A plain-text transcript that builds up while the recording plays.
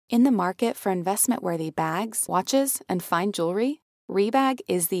In the market for investment-worthy bags, watches, and fine jewelry, Rebag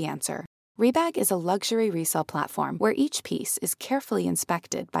is the answer. Rebag is a luxury resale platform where each piece is carefully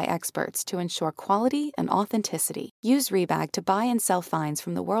inspected by experts to ensure quality and authenticity. Use Rebag to buy and sell finds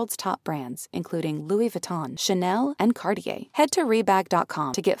from the world's top brands, including Louis Vuitton, Chanel, and Cartier. Head to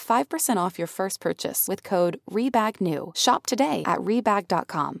Rebag.com to get 5% off your first purchase with code REBAGNEW. Shop today at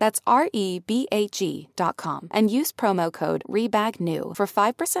Rebag.com. That's REBAG.com. And use promo code REBAGNEW for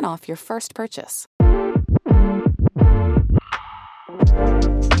 5% off your first purchase.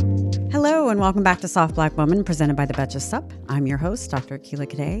 Hello and welcome back to Soft Black Woman, presented by the Betches Sup. I'm your host, Dr. Akila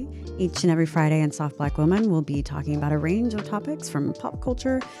Kadei. Each and every Friday in Soft Black Woman, we'll be talking about a range of topics from pop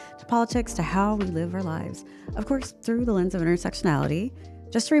culture to politics to how we live our lives. Of course, through the lens of intersectionality.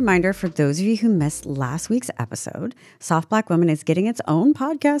 Just a reminder for those of you who missed last week's episode, Soft Black Woman is getting its own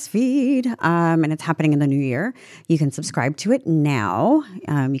podcast feed, and it's happening in the new year. You can subscribe to it now.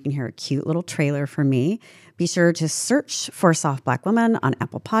 You can hear a cute little trailer from me. Be sure to search for Soft Black Woman on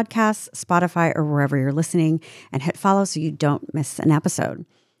Apple Podcasts, Spotify, or wherever you're listening, and hit follow so you don't miss an episode.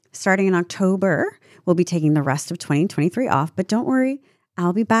 Starting in October, we'll be taking the rest of 2023 off, but don't worry,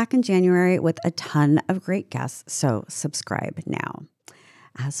 I'll be back in January with a ton of great guests, so subscribe now.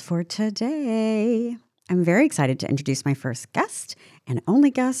 As for today, I'm very excited to introduce my first guest and only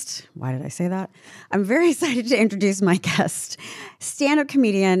guest. Why did I say that? I'm very excited to introduce my guest, stand-up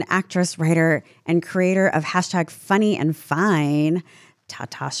comedian, actress, writer, and creator of hashtag Funny and Fine,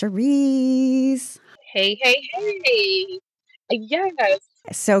 Tata Cherise. Hey, hey, hey. Yes.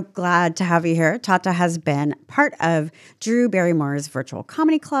 So glad to have you here. Tata has been part of Drew Barrymore's virtual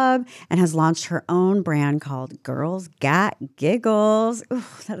comedy club and has launched her own brand called Girls Got Giggles. Ooh,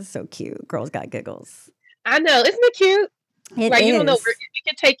 that is so cute. Girls Got Giggles. I know. Isn't it cute? It like, is. You don't know where we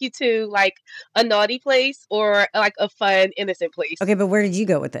can take you to like a naughty place or like a fun, innocent place. Okay, but where did you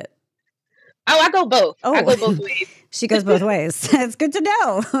go with it? Oh, I go both. Oh. I go both ways. She goes both ways. It's good to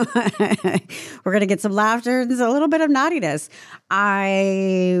know. We're going to get some laughter and a little bit of naughtiness.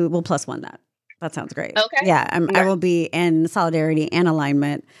 I will plus one that. That sounds great. Okay. Yeah, I will be in solidarity and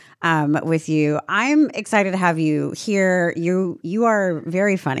alignment with you. I'm excited to have you here. You are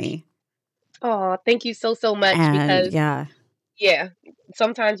very funny. Oh, thank you so much. And because yeah,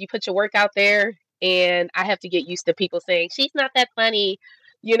 sometimes you put your work out there and I have to get used to people saying, she's not that funny,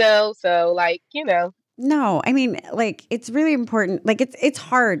 so like, No, I mean, like, it's really important. Like, it's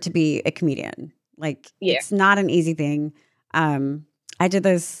hard to be a comedian. Like, It's not an easy thing. I did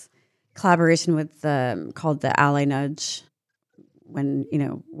this collaboration with called the Ally Nudge when,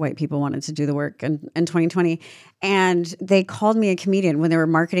 white people wanted to do the work in 2020. And they called me a comedian when they were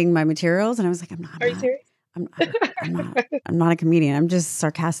marketing my materials. And I was like, I'm not. Are you serious? I'm not a comedian. I'm just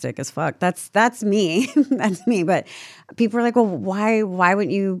sarcastic as fuck. That's me. That's me. But people are like, well, why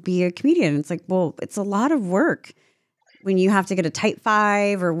wouldn't you be a comedian? It's like, well, it's a lot of work when you have to get a type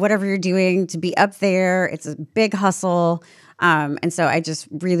 5 or whatever you're doing to be up there. It's a big hustle. And so I just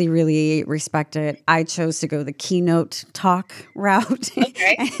really, really respect it. I chose to go the keynote talk route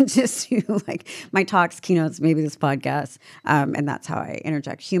and just do like my talks, keynotes, maybe this podcast. And that's how I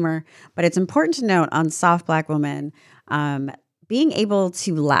interject humor. But it's important to note on Soft Black Woman, being able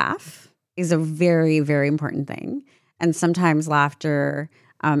to laugh is a very, very important thing. And sometimes laughter,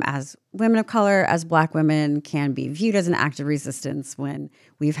 as women of color, as Black women, can be viewed as an act of resistance when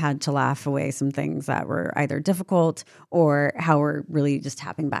we've had to laugh away some things that were either difficult or how we're really just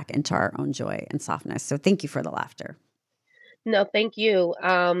tapping back into our own joy and softness. So thank you for the laughter. No, thank you.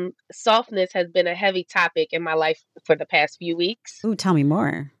 Softness has been a heavy topic in my life for the past few weeks. Ooh, tell me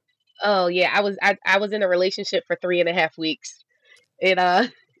more. Oh yeah, I was in a relationship for 3.5 weeks. It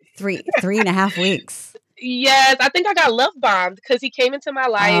 3.5 weeks. Yes, I think I got love bombed because he came into my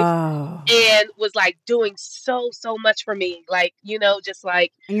life and was like doing so much for me, like just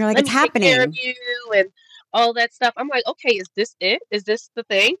like, and you're like, let it's me take happening. care of you and all that stuff. I'm like, okay, is this it? Is this the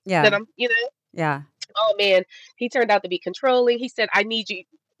thing that I'm? Yeah. Oh man, he turned out to be controlling. He said, I need you.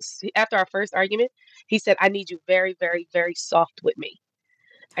 After our first argument, he said, I need you very, very, very soft with me.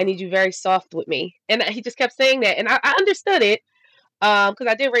 I need you very soft with me. And he just kept saying that. And I understood it because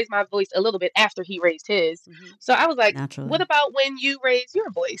I did raise my voice a little bit after he raised his. Mm-hmm. So I was like, naturally, what about when you raise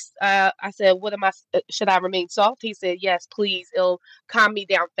your voice? I said, should I remain soft? He said, yes, please. It'll calm me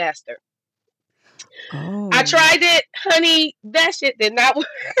down faster. Oh. I tried it, honey. That shit did not work.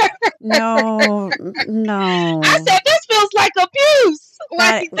 No. I said, this feels like abuse.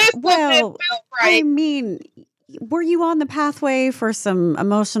 Like, this doesn't feel right. I mean, were you on the pathway for some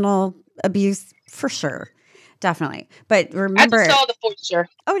emotional abuse? For sure. Definitely. But remember, I just saw the fortune.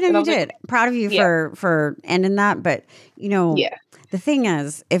 Oh, no, you did. Proud of you for ending that. But, The thing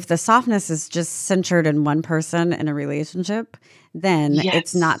is, if the softness is just centered in one person in a relationship, then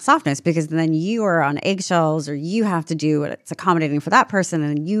it's not softness, because then you are on eggshells, or you have to do what's accommodating for that person,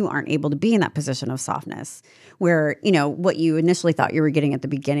 and you aren't able to be in that position of softness where, what you initially thought you were getting at the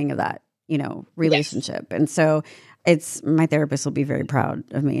beginning of that, relationship. Yes. And so my therapist will be very proud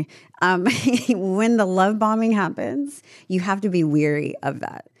of me. When the love bombing happens, you have to be weary of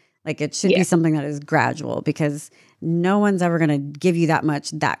that. Like, it should be something that is gradual, because no one's ever going to give you that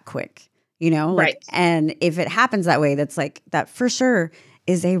much that quick, Right. And if it happens that way, that's like, that for sure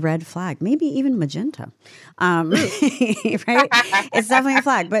is a red flag, maybe even magenta. Right? It's definitely a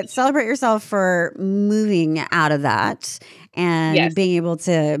flag, but celebrate yourself for moving out of that and being able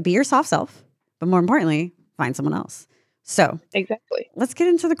to be your soft self, but more importantly, find someone else. So exactly. Let's get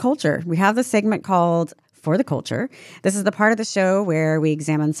into the culture. We have this segment called For the Culture. This is the part of the show where we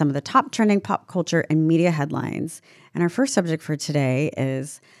examine some of the top trending pop culture and media headlines. And our first subject for today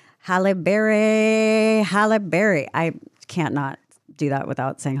is Halle Berry. Halle Berry. I can't not do that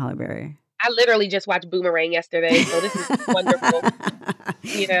without saying Halle Berry. I literally just watched Boomerang yesterday, so this is wonderful.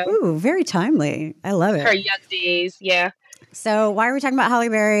 Ooh, very timely. I love it. Her young days, yeah. So why are we talking about Halle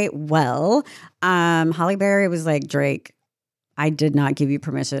Berry? Well, Halle Berry was like, Drake, I did not give you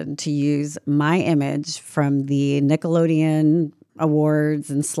permission to use my image from the Nickelodeon awards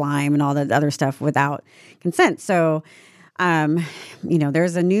and slime and all that other stuff without consent. So,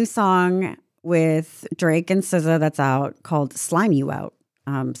 there's a new song with Drake and SZA that's out called Slime You Out.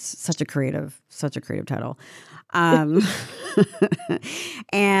 Such a creative title. And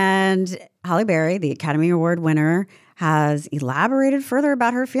Halle Berry, the Academy Award winner, has elaborated further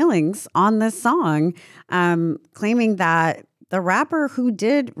about her feelings on this song, claiming that the rapper who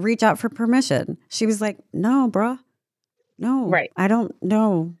did reach out for permission, she was like, no, bruh. No, right. I don't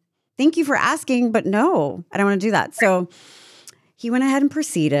know. Thank you for asking, but no, I don't want to do that. Right. So he went ahead and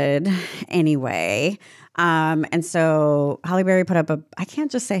proceeded anyway. And so Halle Berry put up I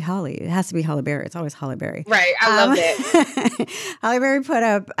can't just say Halle. It has to be Halle Berry. It's always Halle Berry. Right. I love it. Halle Berry put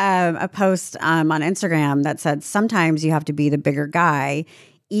up a post on Instagram that said, sometimes you have to be the bigger guy,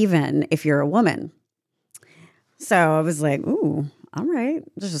 even if you're a woman. So I was like, ooh, all right.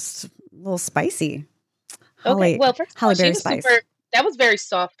 Just a little spicy. Okay. Well, first of all, she was that was very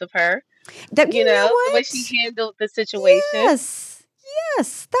soft of her. That, you know the way she handled the situation. Yes.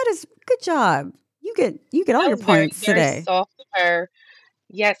 That is good job. You get all your points today. Very soft of her.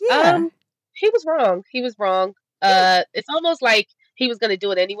 Yes. Yeah. He was wrong. It's almost like he was going to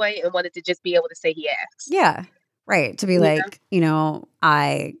do it anyway and wanted to just be able to say he asked. Yeah. Right. To be like,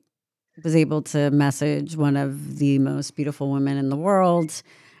 I was able to message one of the most beautiful women in the world.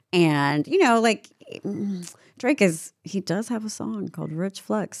 And, Drake he does have a song called Rich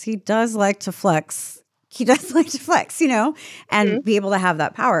Flex. He does like to flex. And be able to have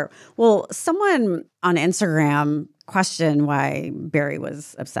that power. Well, someone on Instagram questioned why Halle Berry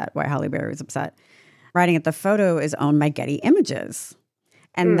was upset, writing that the photo is owned by Getty Images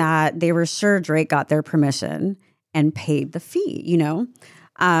and that they were sure Drake got their permission and paid the fee,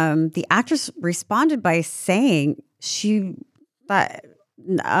 The actress responded by saying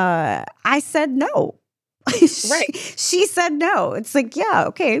I said no. Right. She said no. It's like, yeah,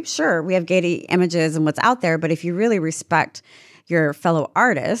 okay, sure. We have Getty Images and what's out there. But if you really respect your fellow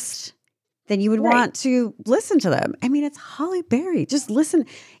artist, then you would want to listen to them. I mean, it's Halle Berry. Just listen.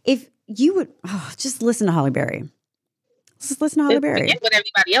 If you would, just listen to Halle Berry. Just listen to Halle Berry. Forget what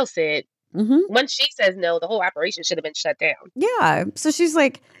everybody else said. Mm-hmm. Once she says no, the whole operation should have been shut down. Yeah. So she's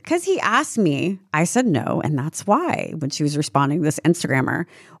like, because he asked me, I said no. And that's why, when she was responding to this Instagrammer,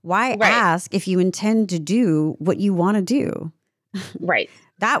 why ask if you intend to do what you want to do? Right.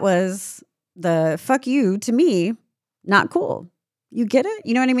 That was the fuck you to me, not cool. You get it?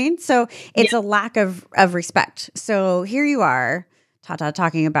 You know what I mean? So it's a lack of respect. So here you are, Tata,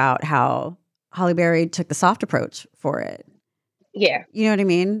 talking about how Halle Berry took the soft approach for it. Yeah. You know what I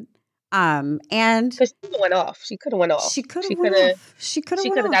mean? And because she went off. She could have went off. She could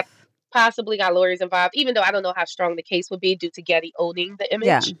have possibly got lawyers involved, even though I don't know how strong the case would be due to Getty owning the image.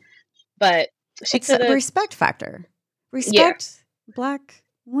 Yeah. But it's a respect factor. Respect Black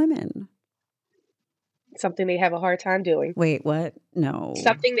women. Something they have a hard time doing. Wait, what? No.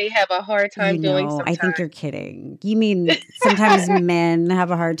 Something they have a hard time doing sometimes. I think you're kidding. You mean sometimes men have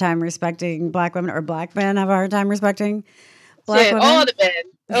a hard time respecting Black women, or Black men have a hard time respecting Black women? All the men,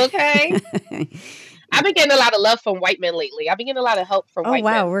 okay? I've been getting a lot of love from white men lately. I've been getting a lot of help from white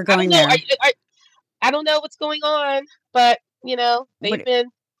men. Oh, wow, we're going there. I don't know what's going on, but, they've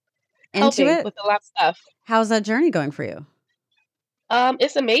been helping with a lot of stuff. How's that journey going for you?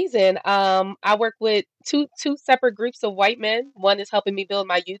 It's amazing. I work with two separate groups of white men. One is helping me build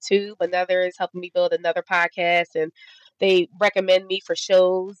my YouTube, another is helping me build another podcast, and they recommend me for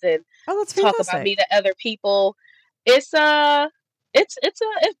shows and Oh, that's talk about fantastic. me to other people. It's it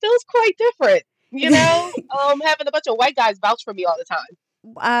feels quite different, having a bunch of white guys vouch for me all the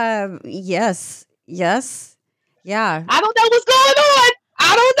time. Yes, yes, yeah. I don't know what's going on.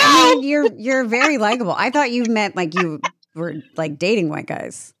 I don't I mean, know. you're very likable. I thought you meant like you were like dating white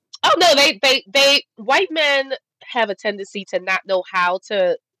guys. Oh no, they white men have a tendency to not know how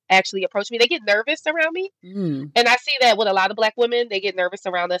to actually approach me. They get nervous around me. Mm, And I see that with a lot of black women, they get nervous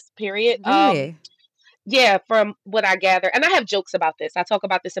around us, period. really? Yeah, from what I gather. And I have jokes about this. I talk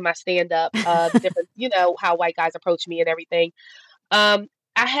about this in my stand up, the different, how white guys approach me and everything. I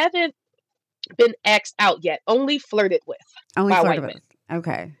haven't been asked out yet, only flirted with Only by flirted white men. with.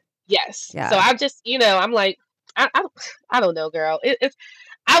 Okay. Yes. So Yeah. I just, I'm like, I I don't know, girl. It's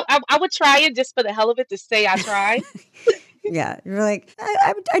I would try it just for the hell of it to say I tried. Yeah. You're like,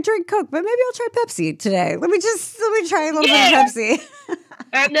 I drink Coke, but maybe I'll try Pepsi today. Let me try a little bit of Yeah, Pepsi.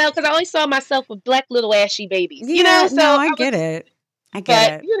 I know, because I always saw myself with black little ashy babies, Yeah. So No, I I was, get it. I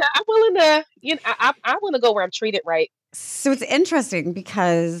get but it. I'm willing to, I want to go where I'm treated right. So it's interesting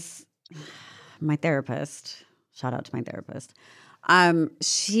because my therapist, shout out to my therapist,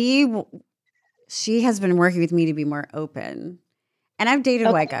 she has been working with me to be more open. And I've dated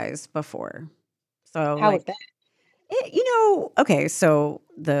white Okay, guys before. So how was like that? okay, so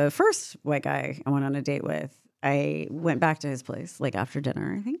the first white guy I went on a date with, I went back to his place like after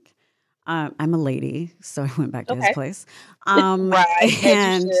dinner, I think. I'm a lady, so I went back to his Okay, place. right, as you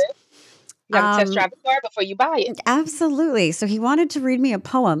And should. You got to test um, drive a car before you buy it. absolutely. So he wanted to read me a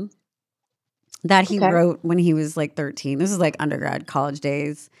poem that he Okay, wrote when he was like 13. This is like undergrad, college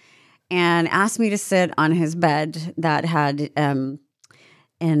days, and asked me to sit on his bed that had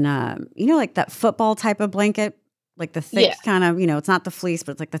like that football type of blanket, like the thick yeah. kind of, it's not the fleece,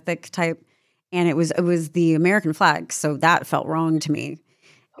 but it's like the thick type. And it was the American flag, so that felt wrong to me.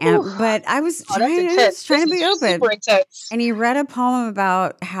 Whew. But I was Oh, that's I was intense. trying This to is be super open. intense. And he read a poem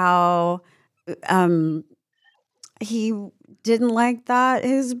about how um he didn't like that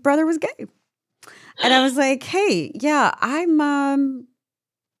his brother was gay. And I was like, "Hey, yeah, I'm going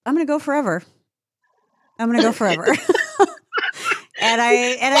to go forever. I'm going to go forever." And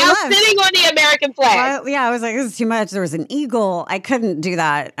I While left. sitting on the American flag. Well, yeah, I was like, this is too much. There was an eagle. I couldn't do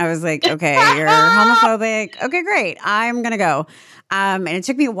that. I was like, okay, you're homophobic. Okay, great. I'm gonna go. And it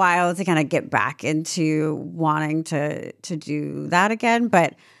took me a while to kind of get back into wanting to do that again.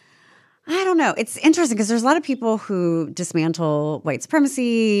 But I don't know. It's interesting because there's a lot of people who dismantle white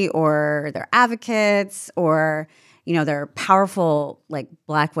supremacy, or they're advocates, or they're powerful like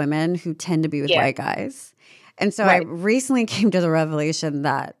black women who tend to be with Yeah, white guys. And so I right. recently came to the revelation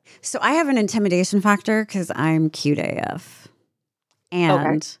that I have an intimidation factor because I'm cute AF. Okay.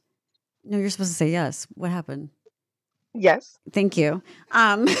 And no, you're supposed to say yes. What happened? Yes. Thank you.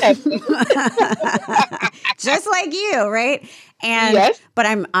 Excellent. Just like you, right? Yes. But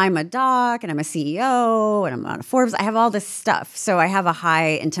I'm a doc, and I'm a CEO, and I'm on Forbes. I have all this stuff. So I have a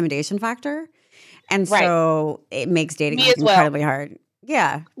high intimidation factor. And Right. so it makes dating Me like as well. incredibly hard.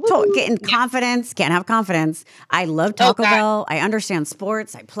 Yeah. Woo. Getting Yeah. confidence, can't have confidence. I love Oh Taco God. Bell. I understand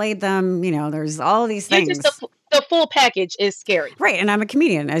sports. I played them. There's all these You're just things. the full package is scary. Right. And I'm a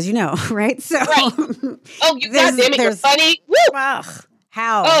comedian, as you know, right? So Right. Oh, you goddamn it, you're there's funny. Woo. ugh,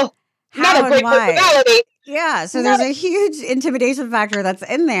 how? Oh, not a How and great why? personality. Yeah. So Not there's a, a huge intimidation factor that's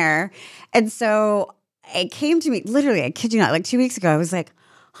in there. And so it came to me literally, I kid you not, like 2 weeks ago, I was like,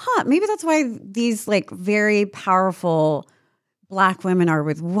 maybe that's why these like very powerful black women are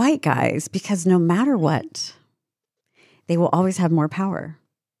with white guys, because no matter what, they will always have more power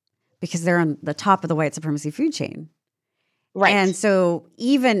because they're on the top of the white supremacy food chain. And right. so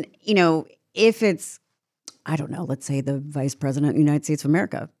even, if it's, I don't know, let's say the vice president of the United States of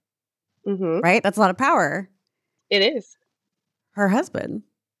America, Mm-hmm. right? That's a lot of power. It is. Her husband,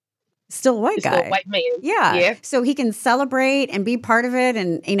 still a white It's still a guy. white man. Yeah. Yeah. So he can celebrate and be part of it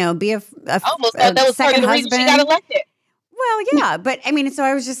and, be I almost thought a that was part of second the reason she got husband. elected. Well, yeah, but I mean, so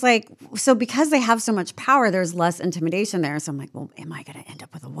I was just like, so because they have so much power, there's less intimidation there. So I'm like, well, am I going to end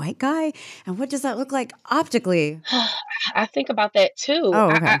up with a white guy? And what does that look like optically? I think about that too. Oh,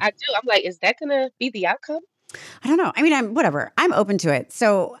 okay. I do. I'm like, is that gonna be the outcome? I don't know. I mean, I'm open to it.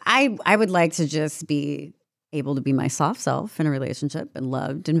 So I would like to just be able to be my soft self in a relationship and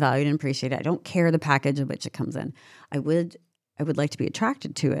loved and valued and appreciated. I don't care the package in which it comes in. I would like to be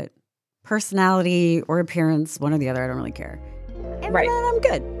attracted to it. Personality or appearance, one or the other, I don't really care. And Right. then I'm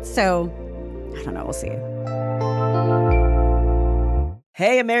good. So I don't know. We'll see.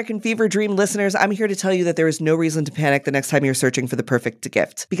 Hey, American Fever Dream listeners, I'm here to tell you that there is no reason to panic the next time you're searching for the perfect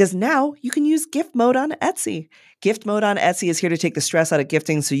gift. Because now you can use gift mode on Etsy. Gift mode on Etsy is here to take the stress out of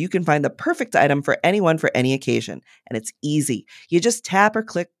gifting so you can find the perfect item for anyone for any occasion. And it's easy. You just tap or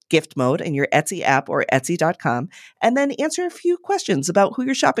click gift mode in your Etsy app or Etsy.com, and then answer a few questions about who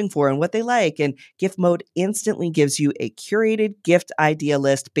you're shopping for and what they like. And gift mode instantly gives you a curated gift idea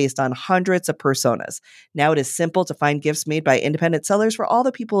list based on hundreds of personas. Now it is simple to find gifts made by independent sellers for all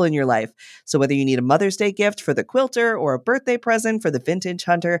the people in your life. So whether you need a Mother's Day gift for the quilter or a birthday present for the vintage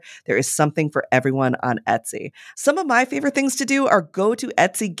hunter, there is something for everyone on Etsy. Some of my favorite things to do are go to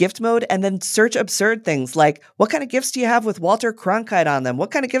Etsy gift mode and then search absurd things like, what kind of gifts do you have with Walter Cronkite on them?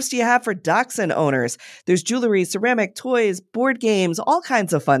 What kind of gifts do you have for dachshund owners? There's jewelry, ceramic, toys, board games, all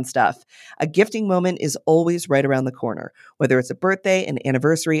kinds of fun stuff. A gifting moment is always right around the corner, whether it's a birthday, an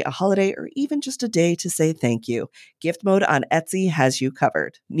anniversary, a holiday, or even just a day to say thank you. Gift mode on Etsy has you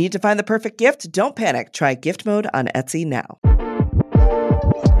covered. Need to find the perfect gift? Don't panic. Try gift mode on Etsy now.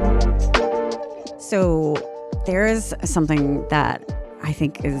 So there is something that I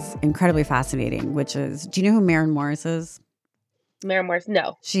think is incredibly fascinating, which is, do you know who Maren Morris is? Maren Morris,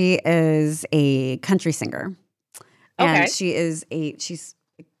 no. She is a country singer. And she's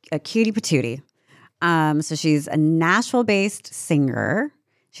a cutie patootie. So she's a Nashville-based singer.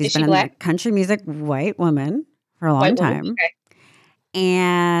 She's been in the country music, white woman for a long time. Okay.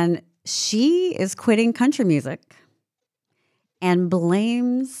 And she is quitting country music and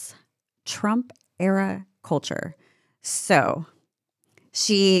blames Trump-era culture. So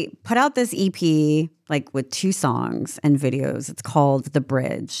she put out this EP like with 2 songs and videos. It's called The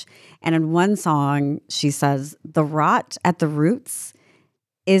Bridge. And in one song, she says, "The rot at the roots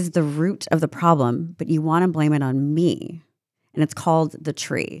is the root of the problem, but you want to blame it on me." And it's called The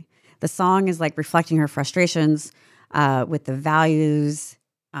Tree. The song is like reflecting her frustrations with the values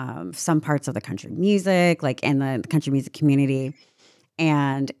of some parts of the country music, like in the country music community.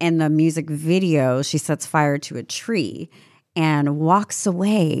 And in the music video, she sets fire to a tree and walks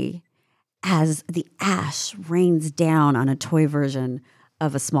away as the ash rains down on a toy version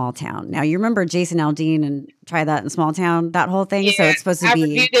of A Small Town. Now, you remember Jason Aldean and Try That in Small Town, that whole thing? Yeah, so it's supposed to I be...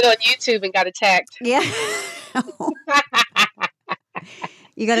 reviewed it on YouTube and got attacked. Yeah.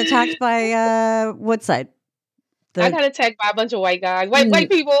 You got attacked by what side? I got attacked by a bunch of white guys. White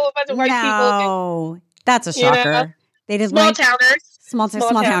people, a bunch of white people. No, that's a shocker. They didn't small towners.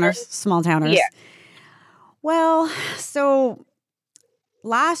 Small towners. Yeah. Well, so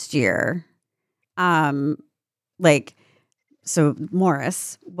last year,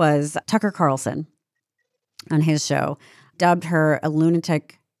 Morris was Tucker Carlson on his show, dubbed her a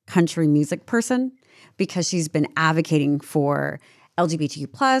lunatic country music person because she's been advocating for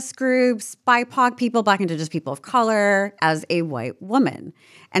LGBTQ plus groups, BIPOC people, Black, Indigenous people of color as a white woman.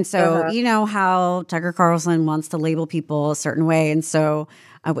 And so you know how Tucker Carlson wants to label people a certain way. And so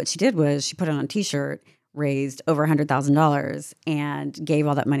what she did was she put it on a T-shirt, raised over $100,000 and gave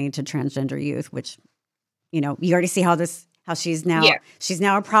all that money to transgender youth, which, you know, you already see how she's now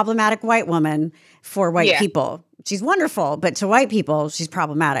a problematic white woman for white people. She's wonderful, but to white people, she's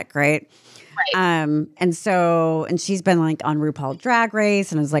problematic, right? Right. And she's been like on RuPaul Drag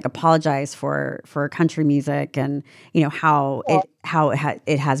Race and has like apologized for country music and, you know, how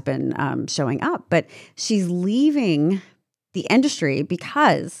it has been showing up. But she's leaving the industry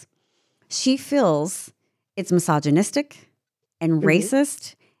because she feels it's misogynistic and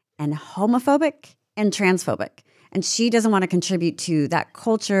racist and homophobic and transphobic. And she doesn't want to contribute to that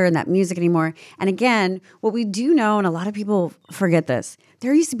culture and that music anymore. And again, what we do know, and a lot of people forget this,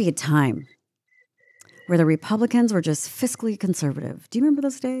 there used to be a time where the Republicans were just fiscally conservative. Do you remember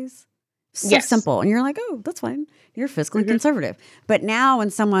those days? So simple. And you're like, oh, that's fine. You're fiscally conservative. But now when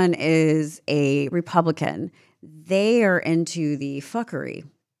someone is a Republican, they are into the fuckery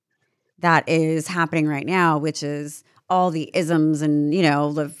that is happening right now, which is all the isms and, you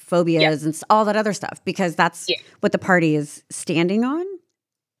know, the phobias and all that other stuff, because that's what the party is standing on,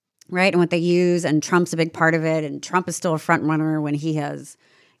 right? And what they use, and Trump's a big part of it, and Trump is still a front runner when he has,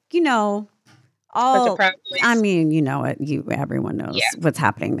 you know, I mean, you know it, everyone knows what's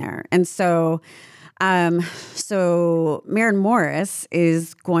happening there. And so Maren Morris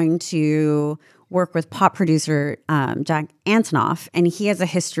is going to work with pop producer Jack Antonoff, and he has a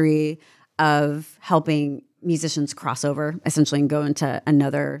history of helping musicians cross over essentially and go into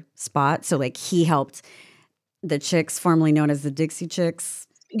another spot. So like he helped the Chicks, formerly known as the Dixie Chicks,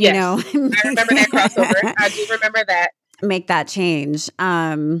 you know. I remember that crossover. I do remember that. Make that change.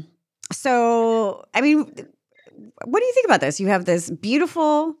 So, I mean, what do you think about this? You have this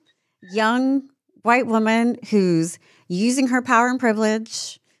beautiful young white woman who's using her power and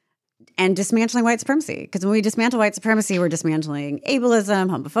privilege and dismantling white supremacy. Because when we dismantle white supremacy, we're dismantling ableism,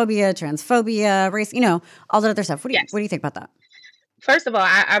 homophobia, transphobia, race, all that other stuff. What do you think about that? First of all,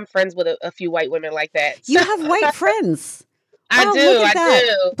 I'm friends with a few white women like that. You have white friends. I do.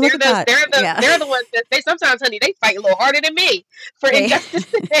 Look at that. They're the ones that they sometimes, honey, they fight a little harder than me for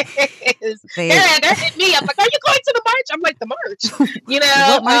injustices. They're hitting me up like, "Are you going to the march?" I'm like, "The march."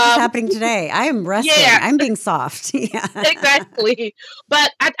 What march is happening today? I am resting. Yeah. I'm being soft. Yeah, exactly.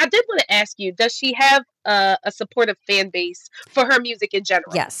 But I did want to ask you: does she have a supportive fan base for her music in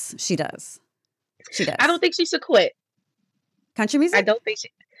general? Yes, she does. She does. I don't think she should quit country music. I don't think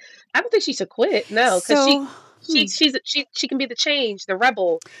she should quit. No, because she can be the change, the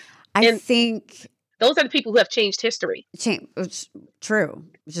rebel. I think those are the people who have changed history. Which is true.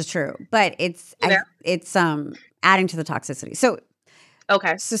 But it's adding to the toxicity. So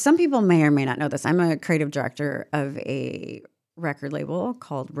okay. So some people may or may not know this. I'm a creative director of a record label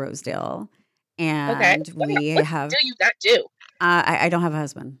called Rosedale, and what do you not do? I don't have a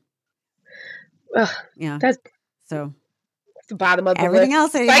husband. Ugh, yeah, that's so. The bottom of the everything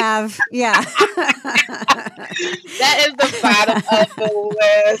list. else I have, yeah. That is the bottom of the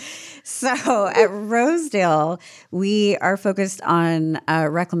list. So at Rosedale, we are focused on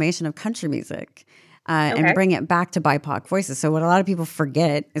reclamation of country music and bring it back to BIPOC voices. So what a lot of people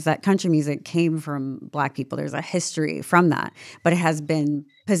forget is that country music came from Black people. There's a history from that, but it has been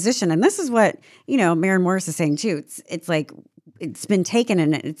positioned. And this is what, Maren Morris is saying too. It's like it's been taken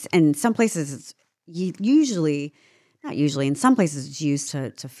and it's in some places it's not usually, in some places it's used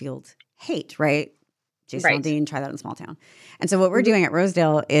to field hate, right? Jason Aldean, try that in small town. And so what we're doing at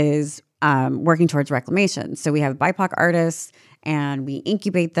Rosedale is working towards reclamation. So we have BIPOC artists and we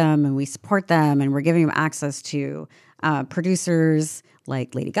incubate them and we support them and we're giving them access to producers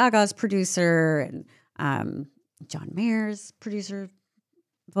like Lady Gaga's producer and John Mayer's producer,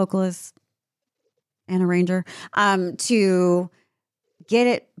 vocalist, and arranger to get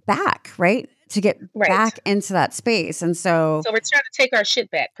it back, right? To get back into that space. And so we're trying to take our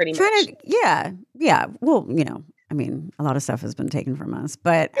shit back pretty much. Yeah. Well, a lot of stuff has been taken from us,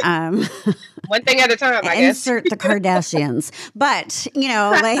 but one thing at a time, I guess. Insert the Kardashians. But,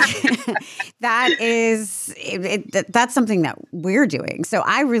 that's something that we're doing. So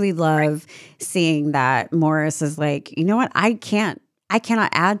I really love seeing that Morris is like, you know what? I cannot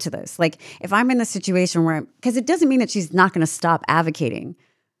add to this. Like if I'm in the situation where, because it doesn't mean that she's not going to stop advocating,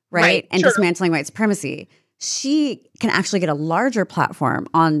 right? And dismantling white supremacy, she can actually get a larger platform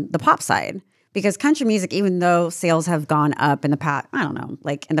on the pop side because country music, even though sales have gone up in the past, I don't know,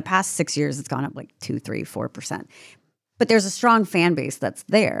 like in the past 6 years, it's gone up like 2, 3, 4%. But there's a strong fan base that's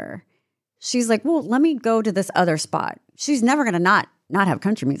there. She's like, well, let me go to this other spot. She's never going to not have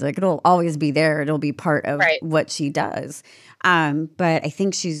country music. It'll always be there. It'll be part of what she does. But I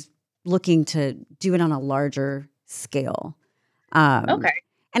think she's looking to do it on a larger scale. And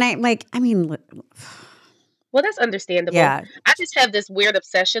well, that's understandable. Yeah. I just have this weird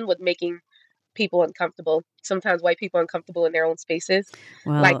obsession with making people uncomfortable. Sometimes white people uncomfortable in their own spaces,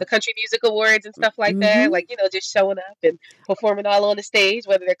 like the country music awards and stuff like that. Like, just showing up and performing all on the stage,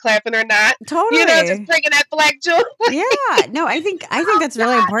 whether they're clapping or not. Totally. Just bringing that Black joy. Yeah. No, I think that's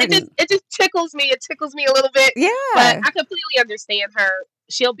really important. It just tickles me. It tickles me a little bit. Yeah. But I completely understand her.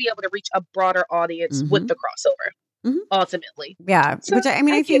 She'll be able to reach a broader audience with the crossover. Ultimately. Yeah. So, which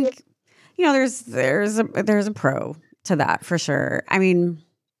I think there's a pro to that for sure. I mean,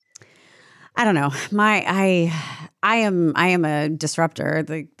 I don't know. I am a disruptor.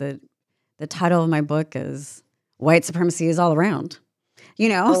 The title of my book is White Supremacy is All Around.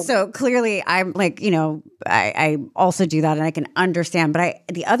 So clearly I'm like, I also do that and I can understand, but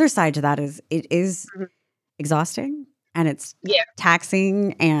the other side to that is it is exhausting and it's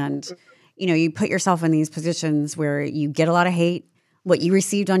taxing and you put yourself in these positions where you get a lot of hate, what you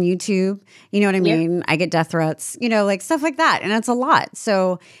received on YouTube, you know what I mean? Yeah. I get death threats, like stuff like that. And it's a lot.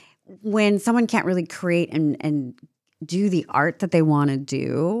 So when someone can't really create and do the art that they want to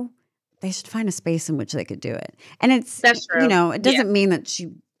do, they should find a space in which they could do it. And that's true. It doesn't mean that she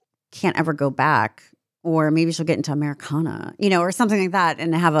can't ever go back or maybe she'll get into Americana, or something like that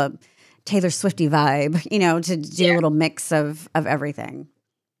and have a Taylor Swifty vibe, to do a little mix of everything.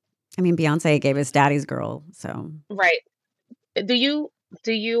 I mean, Beyonce gave us Daddy's Girl, so. Right. Do you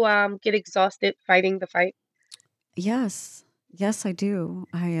get exhausted fighting the fight? Yes. Yes, I do.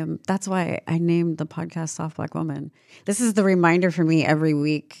 I am. That's why I named the podcast Soft Black Woman. This is the reminder for me every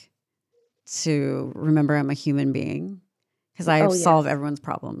week to remember I'm a human being because I solve everyone's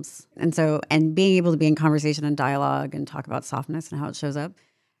problems. And being able to be in conversation and dialogue and talk about softness and how it shows up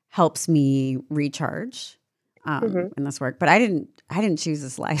helps me recharge in this work. But I didn't choose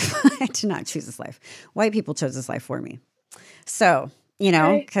this life. I did not choose this life. White people chose this life for me. So,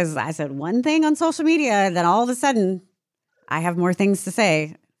 because I said one thing on social media, then all of a sudden I have more things to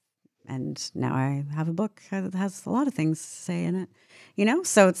say. And now I have a book that has a lot of things to say in it,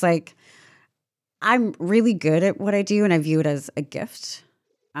 So it's like I'm really good at what I do, and I view it as a gift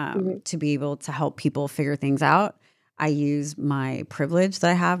to be able to help people figure things out. I use my privilege that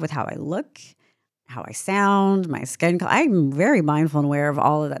I have with how I look, how I sound, my skin color. I'm very mindful and aware of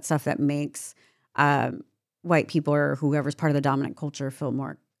all of that stuff that makes white people or whoever's part of the dominant culture feel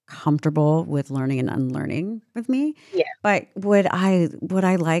more comfortable with learning and unlearning with me. Yeah. But would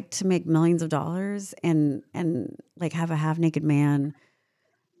I like to make millions of dollars and like have a half naked man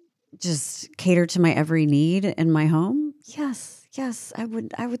just cater to my every need in my home? Yes, I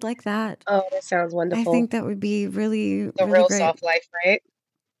would like that. Oh, that sounds wonderful. I think that would be really, the really real great. soft life, right?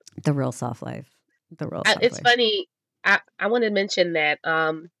 The real soft life. It's funny. I want to mention that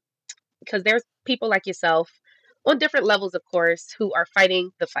because there's people like yourself on different levels, of course, who are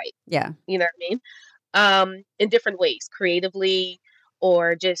fighting the fight. Yeah. You know what I mean? In different ways, creatively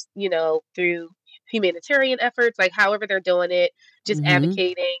or just, through humanitarian efforts, like however they're doing it, just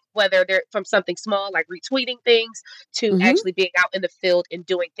advocating, whether they're from something small, like retweeting things, to actually being out in the field and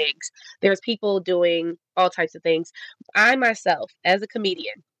doing things. There's people doing all types of things. I myself, as a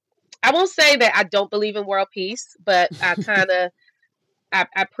comedian, I won't say that I don't believe in world peace, but I kind of,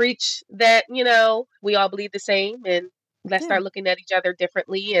 I preach that, we all believe the same, and let's start looking at each other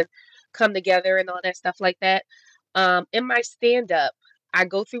differently and come together and all that stuff like that. In my stand-up, I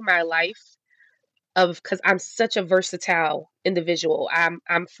go through my life because I'm such a versatile individual.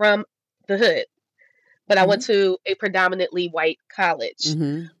 I'm from the hood, but I went to a predominantly white college.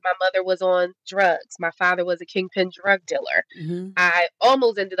 My mother was on drugs. My father was a kingpin drug dealer. I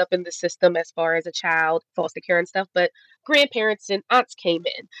almost ended up in the system as far as a child, foster care and stuff, but grandparents and aunts came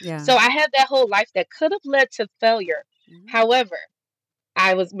in. Yeah. So I had that whole life that could have led to failure. However,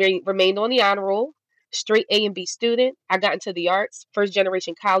 I remained on the honor roll, straight A and B student. I got into the arts, first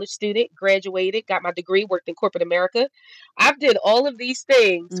generation college student, graduated, got my degree, worked in corporate America. I've did all of these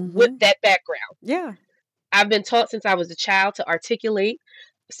things with that background. Yeah. I've been taught since I was a child to articulate,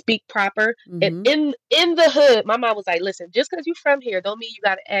 speak proper. And in the hood, my mom was like, listen, just because you're from here don't mean you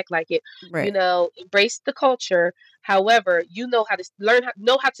got to act like it. Right. Embrace the culture. However, know how to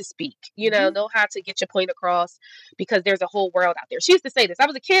know how to speak, know how to get your point across, because there's a whole world out there. She used to say this. I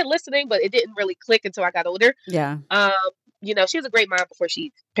was a kid listening, but it didn't really click until I got older. Yeah. She was a great mom before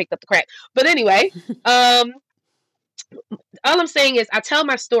she picked up the crack. But anyway, all I'm saying is I tell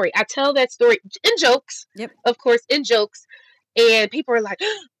my story. I tell that story in jokes. Yep. Of course, in jokes. And people are like,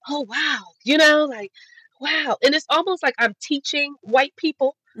 oh, wow. Wow. And it's almost like I'm teaching white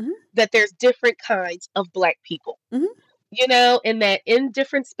people that there's different kinds of Black people, and that in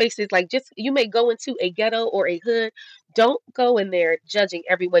different spaces, like just you may go into a ghetto or a hood. Don't go in there judging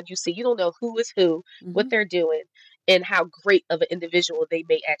everyone you see. You don't know who is who, what they're doing, and how great of an individual they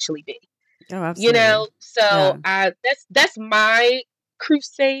may actually be. Oh, absolutely. So that's my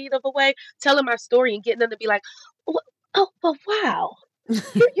crusade of a way, telling my story and getting them to be like, oh, but wow,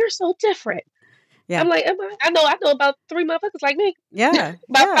 you're so different. Yeah. I'm like, I know about 3 motherfuckers like me. Yeah.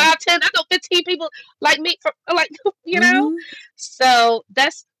 About 5, 10. I know 15 people like me. So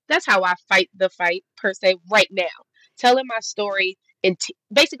that's how I fight the fight per se right now, telling my story and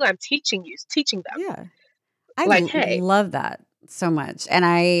basically I'm teaching them. Yeah, I love that so much, and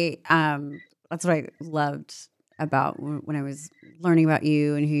that's what I loved about when I was learning about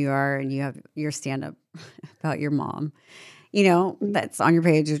you and who you are, and you have your stand-up about your mom. That's on your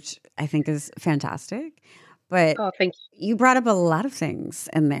page, which I think is fantastic. But thank you. You brought up a lot of things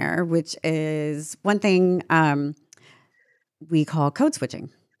in there, which is one thing we call code switching,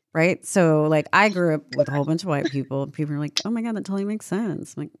 right? So, like, I grew up with a whole bunch of white people, and people are like, "Oh my god, that totally makes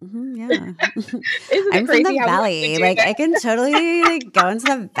sense." I'm like, yeah, I'm from the valley. Like, I can totally go into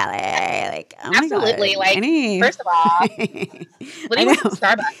the valley. Like, oh my god, like, first of all, what do you want?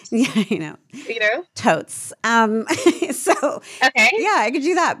 Starbucks? Yeah, I know. Totes. So okay, yeah, I could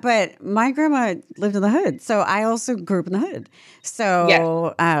do that. But my grandma lived in the hood, so I also grew up in the hood.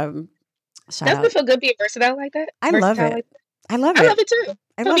 So, doesn't it feel good being versatile like that? I love it. Like I love it. I love it too.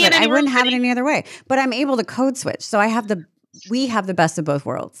 I love it. I wouldn't have it any other way. But I'm able to code switch. So we have the best of both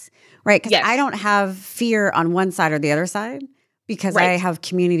worlds, right? Because I don't have fear on one side or the other side, because I have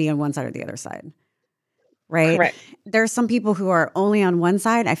community on one side or the other side, right? Correct. There's some people who are only on one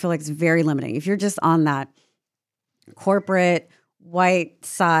side. I feel like it's very limiting. If you're just on that corporate white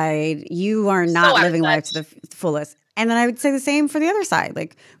side, you are not living life to the fullest. And then I would say the same for the other side,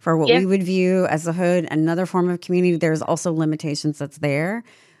 like for what we would view as the hood, another form of community. There's also limitations that's there.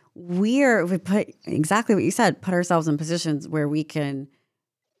 We put exactly what you said, put ourselves in positions where we can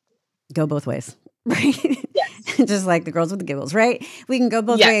go both ways, right? Yes. Just like the girls with the giggles, right? We can go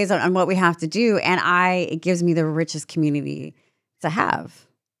both ways on what we have to do. And it gives me the richest community to have.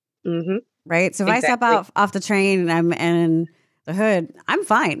 Mm-hmm. Right? So if I step out off the train and I'm in the hood, I'm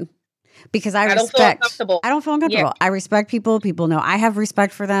fine. Because I don't feel uncomfortable. I don't feel uncomfortable. Yeah. I respect people. People know I have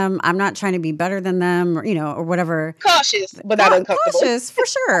respect for them. I'm not trying to be better than them or, or whatever. Cautious, but not uncomfortable. Cautious, for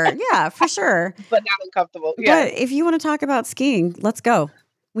sure. Yeah, for sure. But not uncomfortable. Yeah. But if you want to talk about skiing, let's go.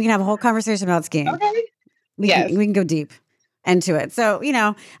 We can have a whole conversation about skiing. Okay. We can go deep into it. So,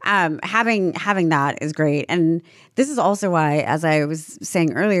 having that is great. And this is also why, as I was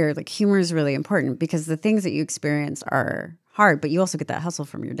saying earlier, like humor is really important because the things that you experience are hard, but you also get that hustle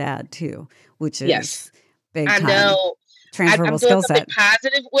from your dad too, which is big time. I know. Transferable skill set. I'm doing something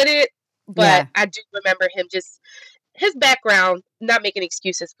positive with it, but I do remember him just his background, not making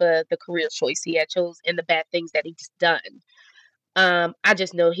excuses for the career choice he had chose and the bad things that he's done. I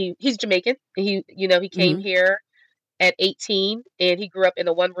just know he's Jamaican. He came here at 18 and he grew up in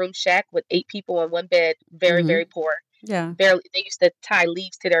a one-room shack with 8 people on one bed, very, very poor. Yeah. Barely, they used to tie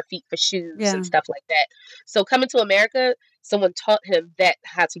leaves to their feet for shoes and stuff like that. So coming to America, someone taught him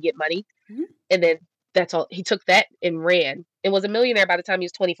how to get money. Mm-hmm. And then that's all. He took that and ran and was a millionaire by the time he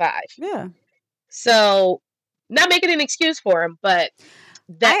was 25. Yeah. So not making an excuse for him, but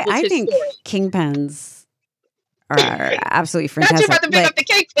I think story. Kingpins are absolutely fantastic. Not you about to pick up the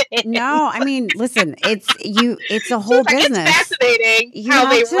kingpin. No, I mean, listen, it's a whole business. It's fascinating how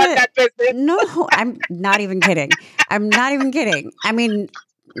they run that business. No, I'm not even kidding. I mean,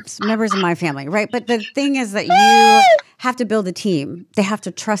 it's members of my family, right? But the thing is that you have to build a team. They have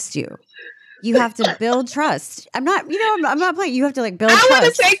to trust you. You have to build trust. I'm not playing. You have to build trust. I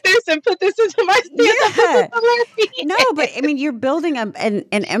want to take this and put this into my No, but I mean, you're building an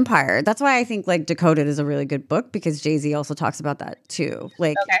empire. That's why I think Decoded is a really good book because Jay-Z also talks about that too.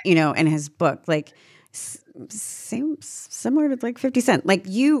 In his book, similar to 50 Cent.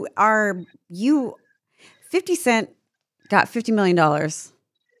 50 Cent got $50 million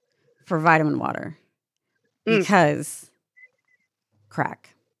for vitamin water because crack.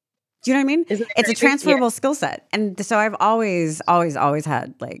 Do you know what I mean? It's a transferable skill set. And so I've always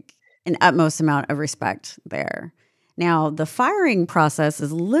had an utmost amount of respect there. Now, the firing process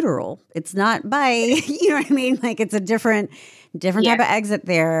is literal. It's not by, you know what I mean? It's a different type of exit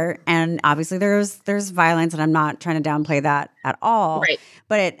there. And obviously there's violence, and I'm not trying to downplay that at all. Right.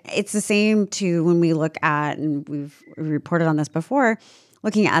 But it's the same too when we look at, and we've reported on this before,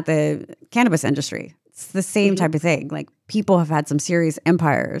 looking at the cannabis industry. It's the same type of thing. People have had some serious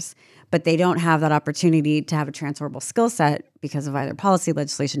empires, but they don't have that opportunity to have a transferable skill set because of either policy,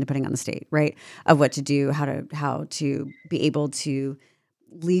 legislation, depending on the state, right? Of what to do, how to be able to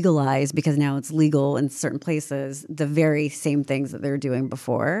legalize, because now it's legal in certain places, the very same things that they're doing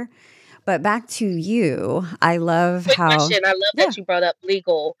before. But back to you, I love Quick question. I love that you brought up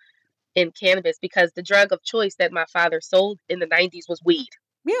legal in cannabis because the drug of choice that my father sold in the 90s was weed.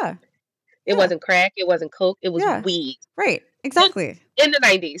 Yeah. It wasn't crack. It wasn't coke. It was weed. Right. Exactly. In the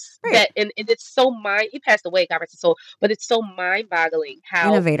 90s. Right. And it's so he passed away, God rest his soul, but it's so mind-boggling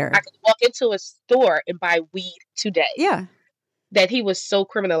how innovator. I could walk into a store and buy weed today. Yeah. That he was so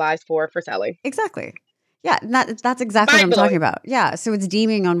criminalized for selling. Exactly. Yeah. That's exactly what I'm talking about. Yeah. So it's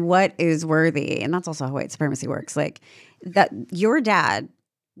deeming on what is worthy. And that's also how white supremacy works. That your dad,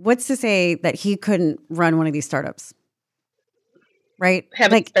 what's to say that he couldn't run one of these startups? Right?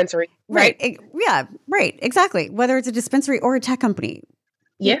 Have a dispensary. Right. Yeah. Right. Exactly. Whether it's a dispensary or a tech company.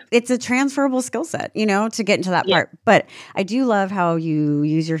 Yeah. It's a transferable skill set, to get into that part. But I do love how you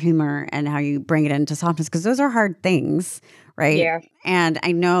use your humor and how you bring it into softness because those are hard things. Right. Yeah. And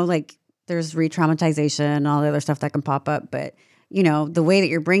I know there's re-traumatization and all the other stuff that can pop up. But, the way that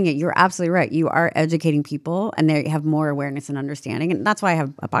you're bringing it, you're absolutely right. You are educating people and they have more awareness and understanding. And that's why I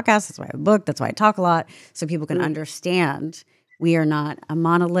have a podcast. That's why I have a book. That's why I talk a lot so people can understand. We are not a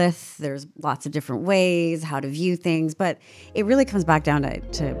monolith. There's lots of different ways how to view things, but it really comes back down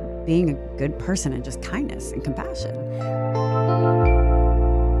to being a good person and just kindness and compassion.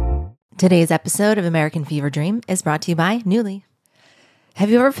 Today's episode of American Fever Dream is brought to you by Nuuly.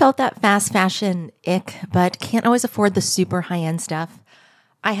 Have you ever felt that fast fashion ick, but can't always afford the super high-end stuff?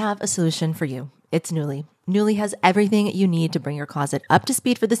 I have a solution for you. It's Nuuly. Nuuly has everything you need to bring your closet up to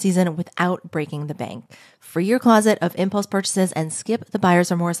speed for the season without breaking the bank. Free your closet of impulse purchases and skip the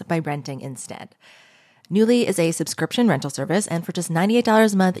buyer's remorse by renting instead. Nuuly is a subscription rental service, and for just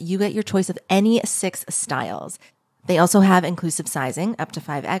 $98 a month, you get your choice of any 6 styles. They also have inclusive sizing up to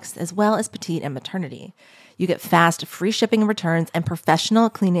 5X, as well as petite and maternity. You get fast, free shipping and returns, and professional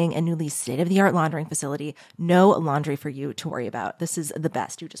cleaning and Nuuly's state-of-the-art laundering facility. No laundry for you to worry about. This is the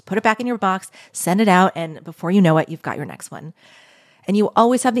best. You just put it back in your box, send it out, and before you know it, you've got your next one. And you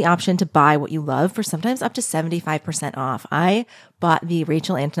always have the option to buy what you love for sometimes up to 75% off. I bought the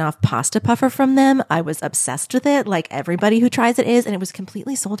Rachel Antonoff pasta puffer from them. I was obsessed with it, like everybody who tries it is, and it was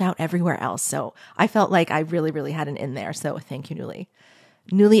completely sold out everywhere else. So I felt like I really, really had an in there. So thank you, Nuuly.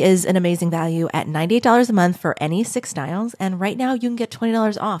 Nuuly is an amazing value at $98 a month for any 6 styles. And right now you can get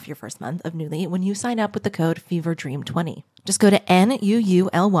 $20 off your first month of Nuuly when you sign up with the code FEVERDREAM20. Just go to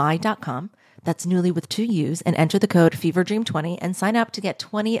NUULY.com. That's Nuuly with 2 U's, and enter the code FEVERDREAM20 and sign up to get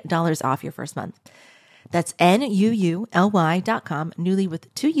 $20 off your first month. That's NUULY.com, Nuuly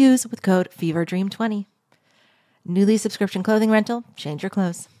with 2 U's with code FEVERDREAM20. Nuuly subscription clothing rental, change your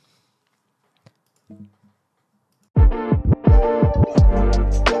clothes.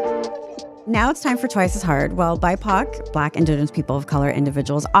 Now it's time for Twice as Hard. Well, BIPOC, Black, Indigenous people of color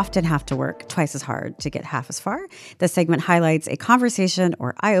individuals often have to work twice as hard to get half as far. This segment highlights a conversation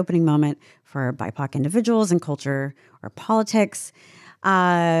or eye-opening moment for BIPOC individuals in culture or politics.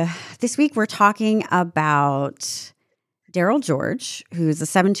 This week we're talking about Daryl George, who is a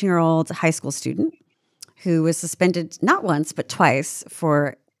 17-year-old high school student who was suspended not once but twice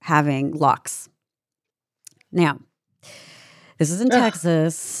for having locks. Now, this is in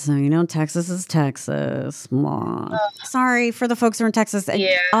Texas, so you know Texas is Texas. Sorry for the folks who are in Texas.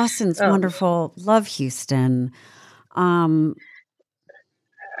 Yeah. Austin's wonderful. Love Houston. I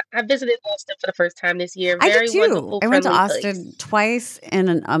visited Austin for the first time this year. I Very did too. wonderful, I went to friendly Austin place. twice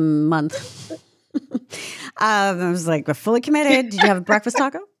in a month. I was like fully committed. Did you have a breakfast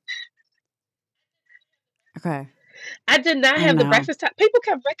taco? Okay. I did not have the breakfast taco. People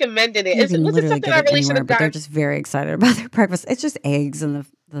kept recommending it. You can Was it literally something get I it really should anywhere, have but they're gotten? just very excited about their breakfast. It's just eggs and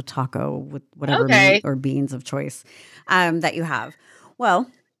the taco with whatever Okay. meat or beans of choice that you have. Well,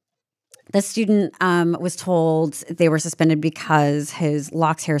 the student was told they were suspended because his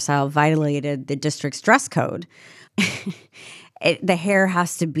locks hairstyle violated the district's dress code. The hair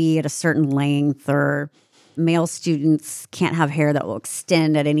has to be at a certain length, or male students can't have hair that will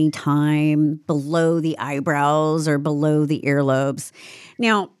extend at any time below the eyebrows or below the earlobes.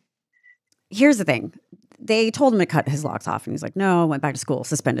 Now, here's the thing. They told him to cut his locks off, and he's like, no, went back to school,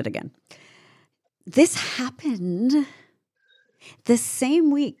 suspended again. This happened the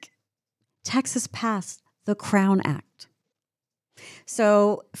same week Texas passed the Crown Act.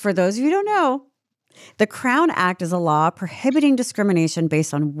 So for those of you who don't know, the Crown Act is a law prohibiting discrimination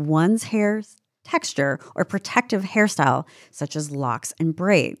based on one's hair texture or protective hairstyle, such as locks and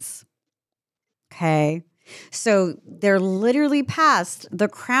braids. Okay? So they're literally passed the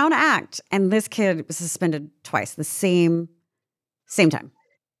Crown Act, and this kid was suspended twice, the same time,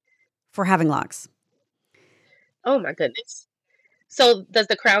 for having locks. Oh my goodness. So does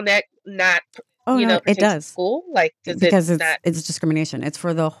the Crown Act not, Oh no, it pertain to does. school? Like, does Because it not? it's discrimination. It's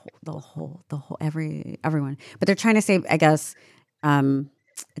for the whole everyone. But they're trying to say, I guess,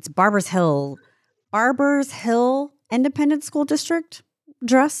 it's Barbers Hill Independent School District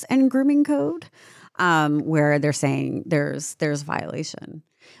dress and grooming code, where they're saying there's violation.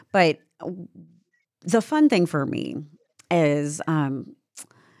 But the fun thing for me is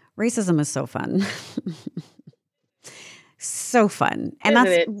racism is so fun. So fun. And Isn't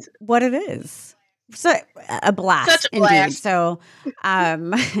that's it? what it is. So a blast, Such a indeed. blast. So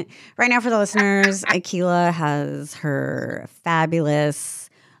right now for the listeners, Akila has her fabulous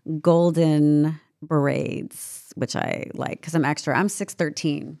golden braids, which I like because I'm extra. I'm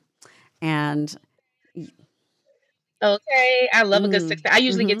 6'13", and Okay. I love a good 6. I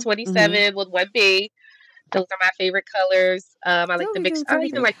usually get 27 with 1B. Those are my favorite colors. I like the mix. I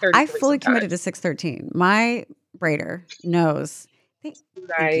even like 33 I fully committed sometimes. to 6'13". My braider knows. Thank you.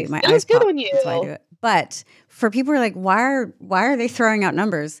 Nice. My It eyes looks good pop. on you. That's why I do it. But for people who are like, why are they throwing out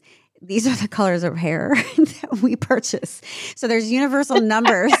numbers? These are the colors of hair that we purchase. So there's universal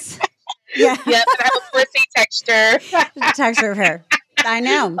numbers. Yeah. Yep. And I have a prissy texture. The texture of hair. I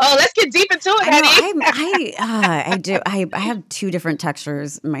know. Oh, let's get deep into it, honey. I do. I have 2 different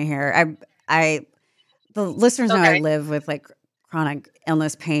textures in my hair. The listeners know I Okay. live with like chronic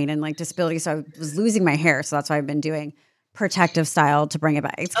illness, pain, and like disability. So I was losing my hair. So that's why I've been doing protective style to bring it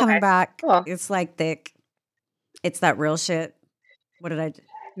back. It's coming Okay. back. Cool. It's like thick. It's that real shit. What did I do?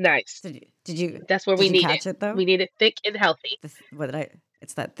 Nice. Did you That's where did we you need catch it. it though? We need it thick and healthy. What did I?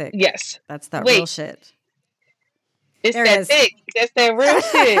 It's that thick. Yes. That's that real Wait. shit. It's There it that is. thick. That's that real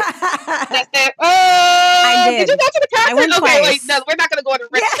shit. That's that. Oh, I did did. you go to the concert? I went Okay, twice. wait. No, we're not going to go on a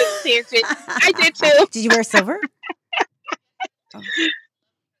Yeah. racist tangent. I did too. Did you wear silver?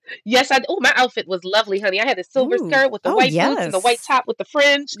 Yes, I. Oh, my outfit was lovely, honey. I had a silver Ooh. skirt with the Oh, white boots and the white yes. top with the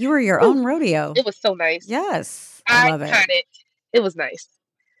fringe. You were your Whew, own rodeo. it was so nice. Yes. I love it. Iconic. It was nice.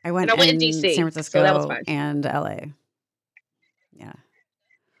 I And went I went in in San DC, so that was Francisco fun. and LA. Yeah.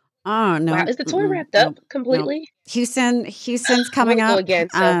 Oh, Wow, no. is the tour wrapped up Nope. completely? Houston's I want coming to go up. again,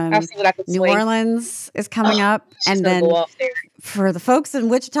 so I'll see what I can New swing. Orleans is coming Oh, up. she's And gonna go then off there. for the folks in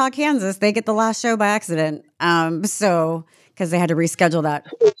Wichita, Kansas, they get the last show by accident. So because they had to reschedule that.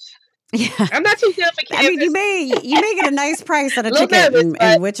 Yeah. I'm not too good for I mean, you Kansas. may get a nice price on A a little ticket nervous, in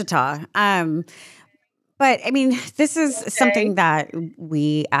but Wichita. But I mean, this is something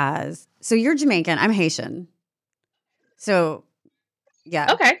okay. that so you're Jamaican, I'm Haitian. So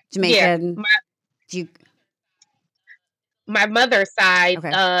yeah, Okay. Yeah. Jamaican. Do you My mother's side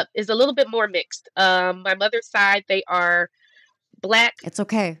okay? is a little bit more mixed. My mother's side, they are Black. It's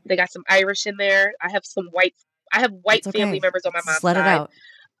okay. They got some Irish in there. I have white It's family okay. members on my Just mom's let it side.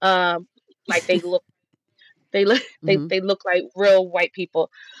 out. Like they look Hmm. they look like real white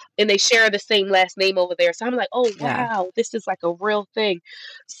people, and they share the same last name over there. So I'm like, oh Yeah. wow, this is like a real thing.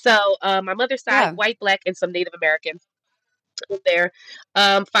 So my mother's side, Yeah. white, Black, and some Native Americans there.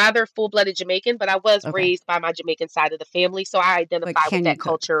 Father, full-blooded Jamaican, but I was Okay. raised by my Jamaican side of the family, so I But identify with can you that cook?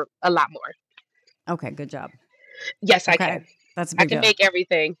 culture a lot more. Okay. Good job. Yes, I Okay. can. That's a I big can deal. make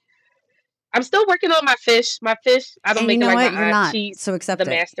everything. I'm still working on my fish. My fish, I don't And you make it know like my what? You're aunt. not. She's So accept the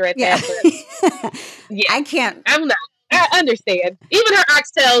it. master at Yeah. that. But yeah, I can't. I'm not. I understand. Even her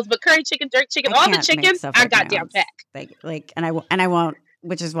oxtails, but curry chicken, jerk chicken, I all the can't make chicken, stuff I like got my down aunts. pat. And I won't.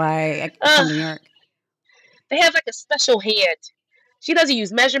 Which is why I Uh, come to New York. they have like a special hand. She doesn't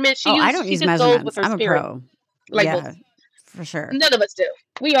use measurements. Oh, I don't She use just goes with measurements. her I'm a spirit, pro. like Yeah, most. for sure. None of us do.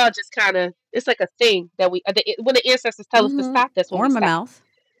 We all just kind of. It's like a thing that when the ancestors tell us to Hmm. stop, that's when Or we my stop. mouth.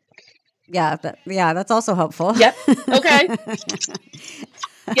 Yeah, that's also helpful. Yep. Okay.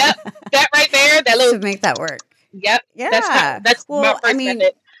 Yep. That right there. That little. To make that work. Yep. Yeah. That's my Well, I first mean,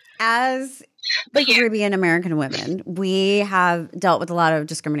 method. as But yeah. Caribbean American women, we have dealt with a lot of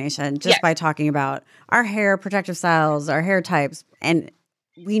discrimination just Yes. by talking about our hair protective styles, our hair types, and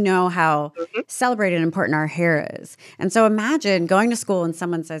we know how Mhm. celebrated and important our hair is. And so imagine going to school and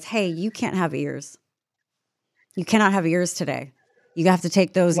someone says, "Hey, you can't have ears. You cannot have ears today. You have to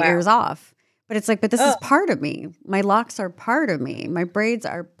take those Wow. ears off." But it's like, but this is Oh, part of me. My locks are part of me. My braids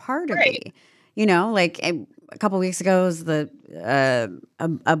are part of right. me. You know, like a couple weeks ago, was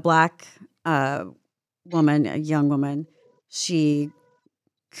a black woman, a young woman. She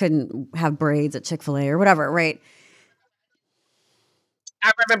couldn't have braids at Chick-fil-A or whatever, right?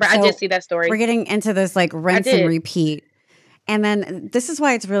 I remember. I did So see that we're story. getting into this like I rinse and did. repeat. And then this is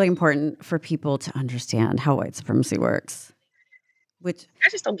why it's really important for people to understand how white supremacy works. Which, I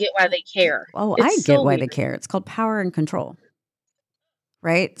just don't get why they care. I It's get so why weird. they care. It's called power and control,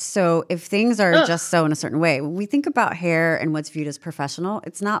 right? So if things are Ugh. just so in a certain way, when we think about hair and what's viewed as professional,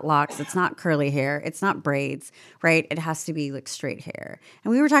 it's not locks, it's not curly hair, it's not braids, right? It has to be like straight hair.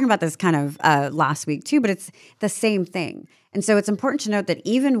 And we were talking about this kind of last week too, but it's the same thing. And so it's important to note that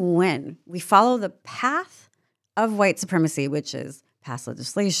even when we follow the path of white supremacy, which is pass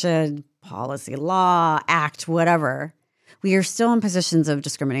legislation, policy, law, act, whatever, we are still in positions of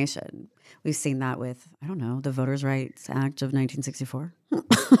discrimination. We've seen that with, I don't know, the Voters' Rights Act of 1964.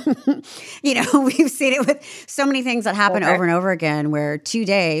 We've seen it with so many things that happen Okay. over and over again where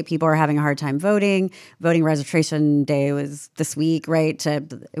today people are having a hard time voting. Voting registration day was this week, right?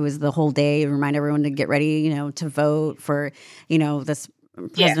 It was the whole day to remind everyone to get ready, to vote for, this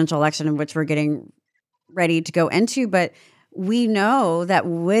presidential election in which we're getting ready to go into. But we know that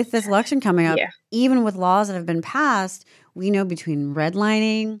with this election coming up, Yeah. even with laws that have been passed, we know between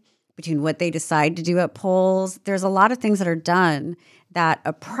redlining, between what they decide to do at polls, there's a lot of things that are done that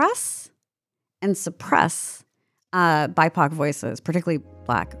oppress and suppress BIPOC voices, particularly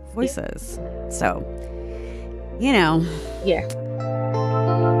Black voices. So, Yeah.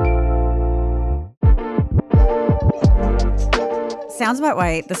 Sounds About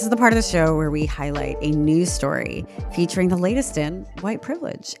White. This is the part of the show where we highlight a news story featuring the latest in white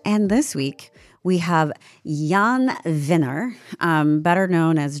privilege. And this week, we have Jan Vinner, better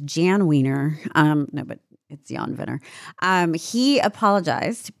known as Jan Wiener. No, but it's Jan Vinner. He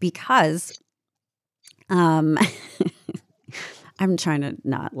apologized because I'm trying to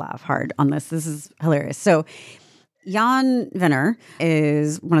not laugh hard on this. This is hilarious. So Jan Vinner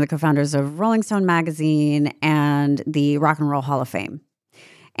is one of the co-founders of Rolling Stone magazine and the Rock and Roll Hall of Fame.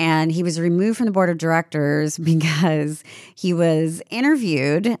 And he was removed from the board of directors because he was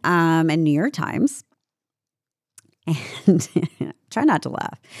interviewed in New York Times. And try not to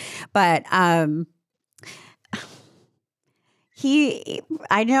laugh. But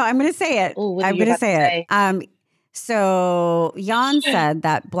I know, I'm going to say it. Ooh, what are I'm you going to about to say it. So Jan said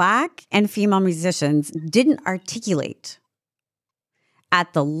that Black and female musicians didn't articulate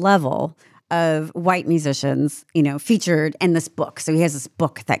at the level of white musicians, featured in this book. So he has this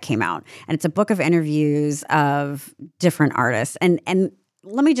book that came out, and it's a book of interviews of different artists. And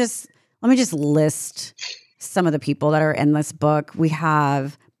let me just list some of the people that are in this book. We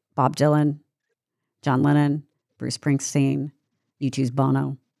have Bob Dylan, John Lennon, Bruce Springsteen, U2's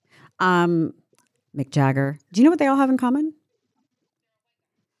Bono, Mick Jagger. Do you know what they all have in common?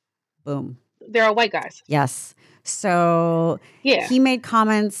 Boom. They're all white guys. Yes. So he made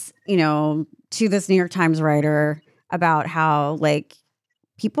comments, to this New York Times writer about how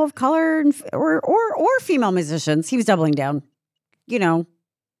people of color or female musicians, he was doubling down. They don't.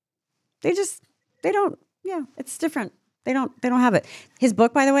 Yeah, it's different. They don't have it. His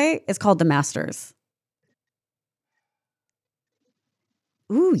book, by the way, is called The Masters.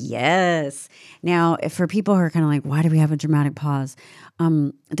 Ooh, yes. Now, for people who are kind of like, why do we have a dramatic pause?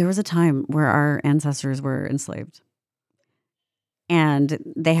 There was a time where our ancestors were enslaved.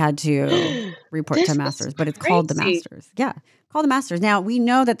 And they had to report to masters, but it's called The Masters. Yeah, called The Masters. Now, we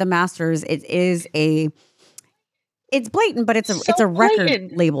know that The Masters, it's blatant, but it's a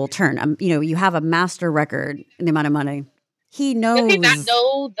record label term. You have a master record and the amount of money. He knows. Does he not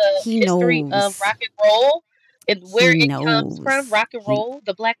know the history of rock and roll? And where it comes from, rock and roll,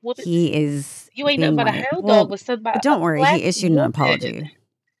 the black woman. He is. You ain't nothing but a hound dog with somebody. But don't worry, he issued an apology.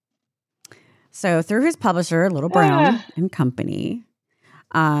 So through his publisher, Little Brown and Company,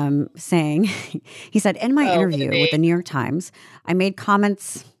 saying, he said, in my interview with the New York Times, I made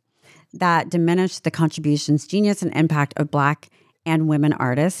comments that diminished the contributions, genius, and impact of Black and women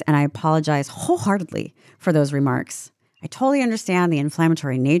artists, and I apologize wholeheartedly for those remarks. I totally understand the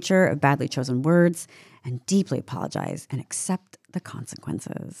inflammatory nature of badly chosen words and deeply apologize and accept the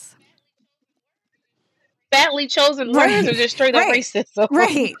consequences. Badly chosen words or just straight up racism?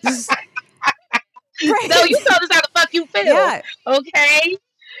 Right. No, you told us how the fuck you feel. Yeah. Okay?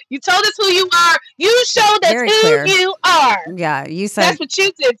 You told us who you are. You showed us who you are. Yeah, you said. That's what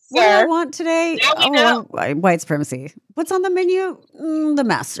you did, sir. What do I want today? Now we know. White supremacy. What's on the menu? The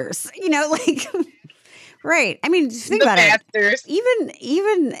Masters. Right. I mean, think about it.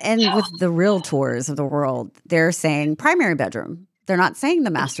 Even and with the real tours of the world, they're saying primary bedroom. They're not saying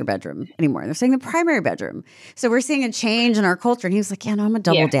the master bedroom anymore. They're saying the primary bedroom. So we're seeing a change in our culture. And he was like, yeah, no, I'm going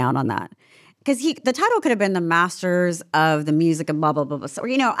to double down on that. Because the title could have been The Masters of the Music of blah, blah, blah, blah. So,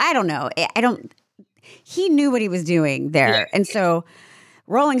 I don't know. He knew what he was doing there. Yeah. And so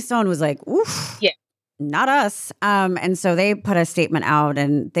Rolling Stone was like, oof, not us. And so they put a statement out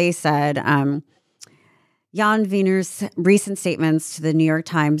and they said, Jan Wiener's recent statements to the New York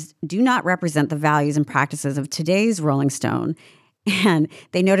Times do not represent the values and practices of today's Rolling Stone. And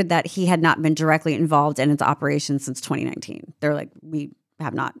they noted that he had not been directly involved in its operations since 2019. They're like, we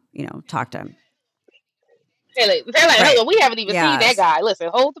have not, talked to him. They're like, right. We haven't even seen that guy.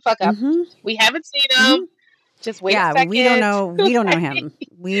 Listen, hold the fuck up. Mm-hmm. We haven't seen him. Mm-hmm. Just wait a second. We don't know. We don't know him.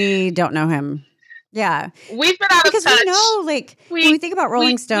 We don't know him. Yeah. We've been out of touch. Because we know, when we think about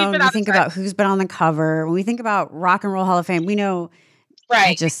Rolling Stone, we think about who's been on the cover. When we think about Rock and Roll Hall of Fame, we know.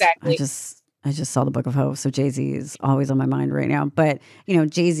 Right, exactly. I just saw the Book of Hope, so Jay-Z is always on my mind right now. But,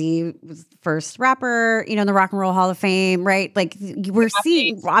 Jay-Z was the first rapper, in the Rock and Roll Hall of Fame, right? We're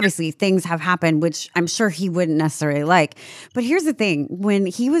seeing, obviously, things have happened, which I'm sure he wouldn't necessarily like. But here's the thing. When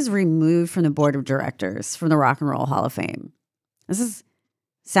he was removed from the board of directors from the Rock and Roll Hall of Fame,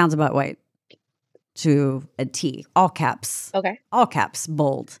 sounds about white to a T. All caps. Okay. All caps,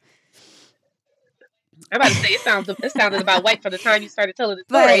 bold. I'm about to say it sounded about white from the time you started telling the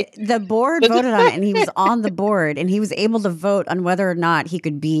story. But the board voted on it, and he was on the board, and he was able to vote on whether or not he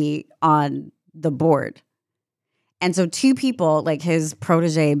could be on the board. And so two people, like his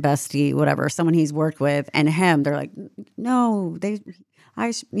protege, bestie, whatever, someone he's worked with, and him, they're like, no,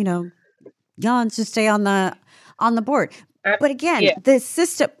 Jan should stay on the board. But again, the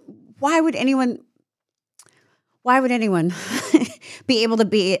system. Why would anyone be able to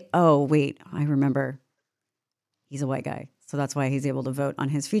be? Oh, wait, I remember. He's a white guy, so that's why he's able to vote on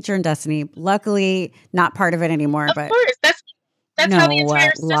his future and destiny. Luckily, not part of it anymore. Of course, that's how the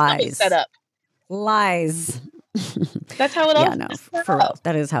entire system is set up. Lies. That's how it all. Yeah, no, for real.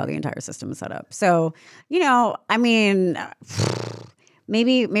 That is how the entire system is set up. So, I mean,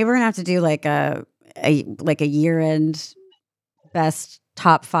 maybe we're gonna have to do like a year-end best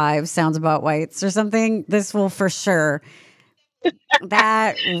top 5 sounds about whites or something. This will for sure.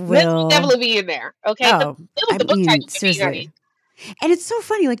 That will definitely be in there. Okay. Oh, the book title seriously. And it's so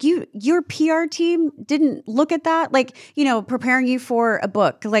funny, like your PR team didn't look at that, like, preparing you for a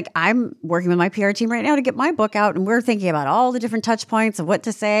book. Like I'm working with my PR team right now to get my book out, and we're thinking about all the different touch points of what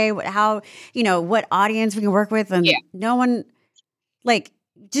to say, how, what audience we can work with, and no one, like,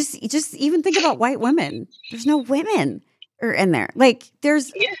 just even think about white women. There's no women are in there. Like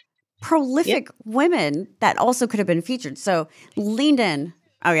there's prolific women that also could have been featured. So leaned in.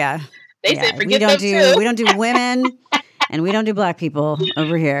 Oh yeah. They said forget them too. We don't do women. And we don't do Black people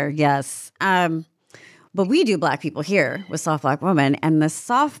over here. Yes. But we do Black people here with Soft Black Woman. And the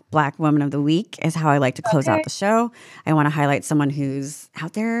Soft Black Woman of the Week is how I like to close out the show. I want to highlight someone who's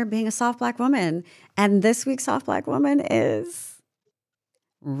out there being a soft Black woman. And this week's Soft Black Woman is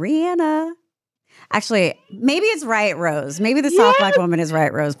Rihanna. Actually, maybe it's Riot Rose. Maybe the Soft Black Woman is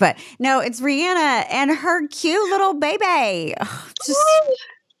Riot Rose. But no, it's Rihanna and her cute little baby.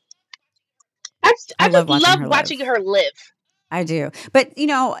 I love watching her live. I do. But,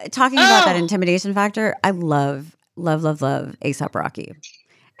 talking about that intimidation factor, I love A$AP Rocky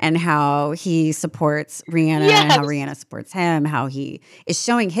and how he supports Rihanna and how Rihanna supports him, how he is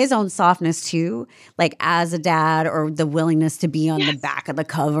showing his own softness too, like as a dad, or the willingness to be on the back of the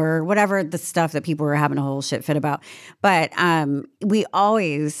cover, whatever the stuff that people were having a whole shit fit about. But we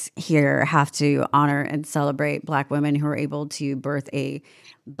always here have to honor and celebrate Black women who are able to birth a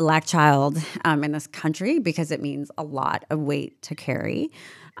Black child in this country, because it means a lot of weight to carry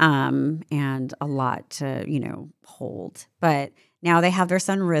and a lot to, hold. But now they have their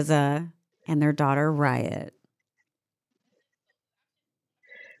son RZA and their daughter Riot.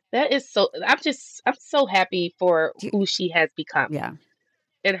 That is so. I'm so happy for who she has become. Yeah.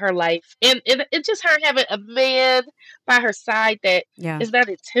 In her life, and it's just her having a man by her side that is not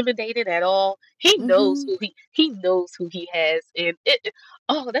intimidated at all. He knows who he has, and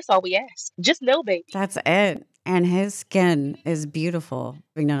that's all we ask. Just know, baby. That's it. And his skin is beautiful.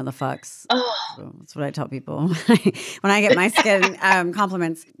 Big none of the fucks. Oh. So that's what I tell people when I get my skin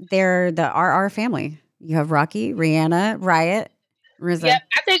compliments. They're the RR family. You have Rocky, Rihanna, Riot, RZA. Yeah,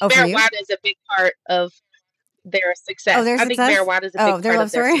 I think marijuana is a big part of their success. I think marijuana is a big part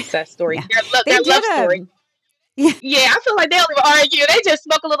of their success story. Their love story. Yeah, I feel like they don't even argue. They just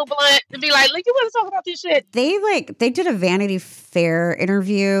smoke a little blunt and be like, "Look, you want to talk about this shit?" They did a Vanity Fair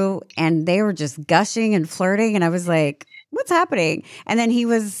interview and they were just gushing and flirting, and I was like, "What's happening?" And then he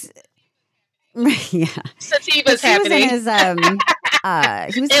was, Sativa's happening.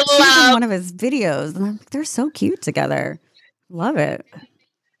 He was in one of his videos, and I'm like, they're so cute together. Love it.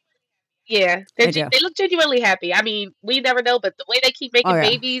 Yeah, they look genuinely happy. I mean, we never know, but the way they keep making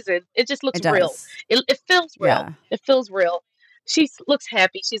babies, and it just looks real. It feels real. Yeah. It feels real. She looks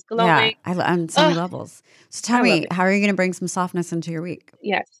happy. She's glowing. Yeah, on so many levels. So tell me, how are you going to bring some softness into your week?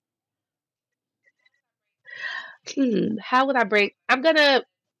 Yes. How would I bring? I'm going to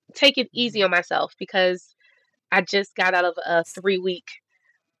take it easy on myself because I just got out of a 3.5 week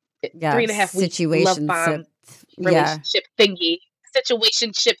love bomb relationship thingy.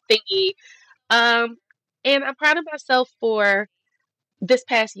 Situationship thingy. And I'm proud of myself for this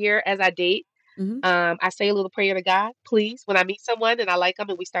past year as I date. I say a little prayer to God, please, when I meet someone and I like them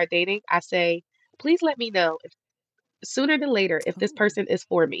and we start dating, I say, please let me know sooner than later if this person is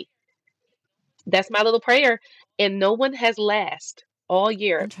for me. That's my little prayer. And no one has lasted all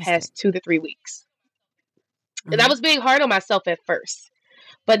year past 2 to 3 weeks. And I was being hard on myself at first,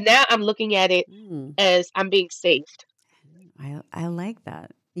 but now I'm looking at it as I'm being saved. I like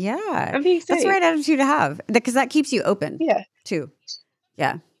that. Yeah. I'm being safe. That's the right attitude to have, because that keeps you open. Yeah. Too.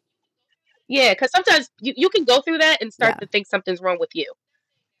 Yeah. Yeah, because sometimes you can go through that and start to think something's wrong with you.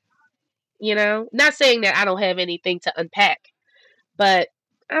 Not saying that I don't have anything to unpack, but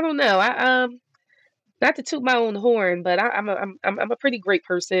I don't know. I not to toot my own horn, but I'm a pretty great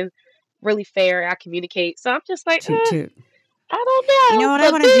person, really fair. I communicate, so I'm just like toot. I don't know. You know what I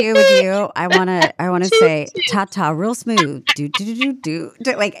want to do with you? I want to say ta-ta real smooth. Do.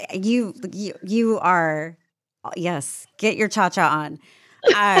 Like you are, yes, get your cha-cha on.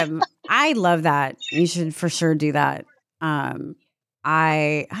 I love that. You should for sure do that. I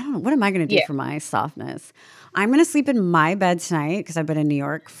don't know. What am I going to do for my softness? I'm going to sleep in my bed tonight because I've been in New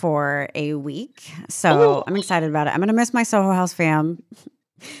York for a week. So I'm excited about it. I'm going to miss my Soho House fam.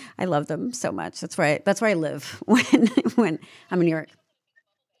 I love them so much. That's where I live when I'm in New York.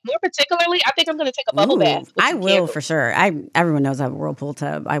 More particularly, I think I'm going to take a bubble bath. I will for sure. Everyone knows I have a whirlpool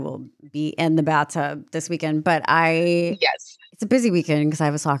tub. I will be in the bathtub this weekend, but it's a busy weekend because I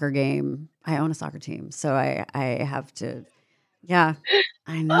have a soccer game. I own a soccer team, so I have to. Yeah,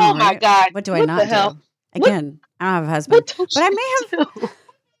 I know. Oh my God! What do I not do? Again, I don't have a husband, but I may have.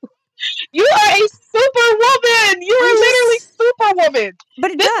 You are a super woman. You are literally Superwoman.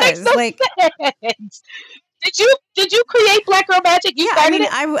 But it This does. makes no Like, sense. Did you create Black Girl Magic? You yeah, I started mean,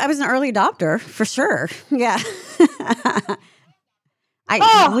 it? I was an early adopter for sure. Yeah.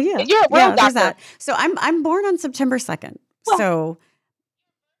 Oh, Well, yeah, you're a real yeah. There's doctor. that. So I'm born on September 2nd. Well, So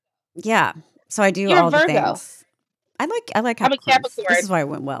yeah. So I do you're a all the Virgo. things. I like I'm a Capricorns. Capricorn. This is why it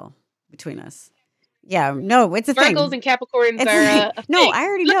went well between us. Yeah. No, it's a thing. Virgos and Capricorns It's are a no, thing. I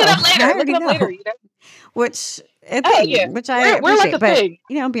already Look know. it up later. I Look already it up later. know. You know? Which a Oh thing, yeah, which I we're like appreciate. a But thing.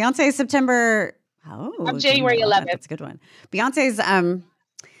 Beyonce is September. Oh, I'm January 11th. That's a good one. Beyonce's Same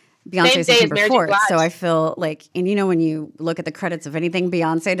Beyonce's day as September Mary J. 4th. So Blige. I feel like, and when you look at the credits of anything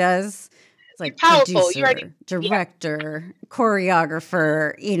Beyonce does, it's You're like powerful. You already, producer, yeah. director,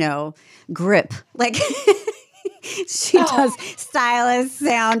 choreographer, grip. Like she does stylist,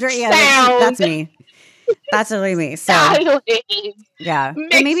 sound. Yeah, like that's Sound, me. That's really me. So styling, yeah. But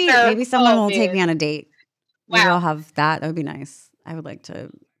mixer. maybe someone Oh will take man, me on a date. Maybe wow. I'll have that. That would be nice. I would like to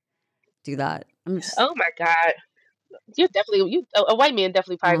do that. I'm just Oh my God, you're definitely a white man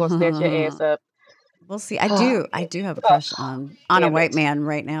definitely probably gonna snatch your ass up. we'll see. Oh I man. do have a Oh, crush on a damn white it. man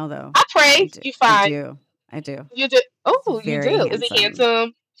right now, though. I I pray do. you I fine. do. I do. You do. He's Oh, you very do. Is he handsome. handsome?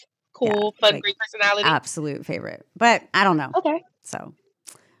 Yeah, Cool, fun, like great personality. absolute favorite. But I don't know. Okay. So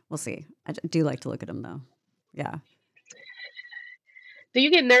we'll see. I do like to look at him, though. Yeah. Do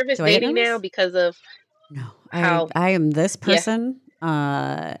you get nervous Do I get dating now nervous? because of No. how? I am this Yeah, person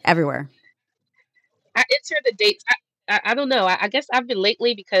everywhere. I enter the dates. I don't know. I guess I've been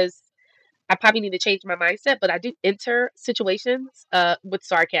lately because I probably need to change my mindset, but I do enter situations with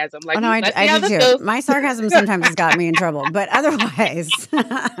sarcasm. Oh Like, no, let's see I how do this too. goes. My sarcasm sometimes has got me in trouble, but otherwise, Mine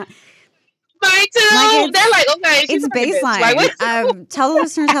like too. They're like, okay, she's it's a fucking bitch. Like, baseline. what? Tell the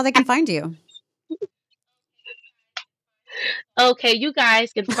listeners how they can find you. Okay, you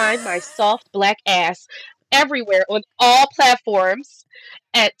guys can find my soft black ass everywhere on all platforms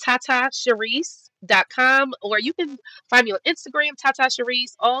at tatasharice.com, or you can find me on Instagram, Tata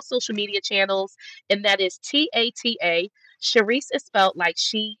Sharice, all social media channels, and that is TATA. Sharice is spelled like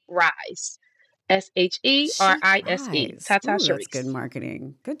she rise. She SHERISE. rise. Tata Ooh, that's good Sharice.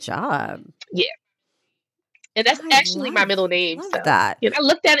 marketing. Good job. Yeah. And that's I actually my middle name. love So, that. I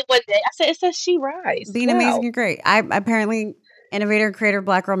looked at it one day. I said, it says she rise. Being amazing Wow. and great. I apparently innovator, creator,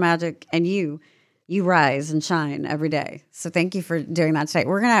 Black Girl Magic, and you rise and shine every day. So thank you for doing that today.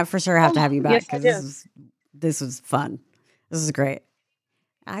 We're gonna for sure have to have you back Yes, I because do. this was fun. This is great.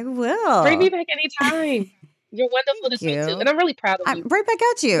 I Bring me will. back anytime. You're wonderful to Thank speak to, you. and I'm really proud of I'm you. right back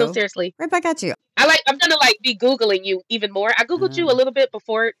at No, you. seriously. Right back at you. I'm gonna be Googling you even more. I Googled you a little bit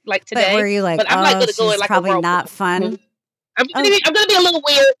before, like But were today, you like, but I'm like oh, gonna go in she's like a probably whirlpool. not fun? I'm Oh, gonna be a little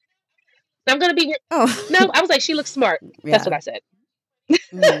weird. I'm gonna be weird. oh, No, I was like, she looks smart. That's yeah. what I said.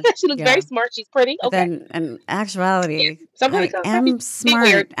 Mhm. She looks Yeah. very smart. She's pretty. But Okay. then in Yeah. actuality, So I'm gonna I go. am Be smart.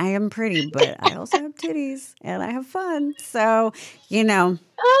 weird. I am pretty, but I also have titties and I have fun. So,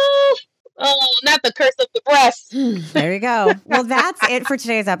 Oh, not the curse of the breast. there you go. Well, that's it for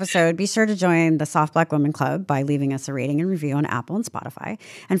today's episode. Be sure to join the Soft Black Women Club by leaving us a rating and review on Apple and Spotify,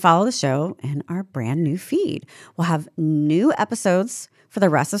 and follow the show in our brand new feed. We'll have new episodes for the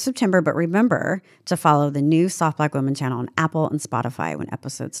rest of September, but remember to follow the new Soft Black Women channel on Apple and Spotify when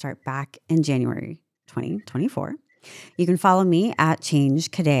episodes start back in January 2024. You can follow me at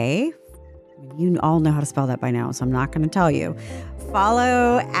Change Cadet. You all know how to spell that by now, so I'm not going to tell you.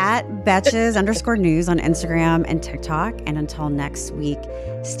 Follow at Betches_news on Instagram and TikTok. And until next week,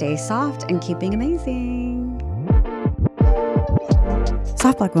 stay soft and keep being amazing.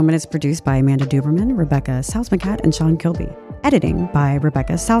 Soft Black Woman is produced by Amanda Duberman, Rebecca Salzmacat, and Sean Kilby. Editing by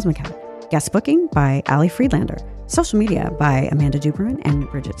Rebecca Salzmacat. Guest booking by Ali Friedlander. Social media by Amanda Duberman and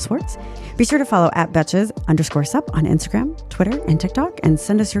Bridget Swartz. Be sure to follow at Betches_sup on Instagram, Twitter, and TikTok, and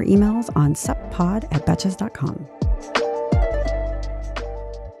send us your emails on suppod@betches.com.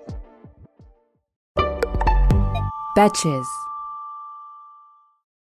 Betches.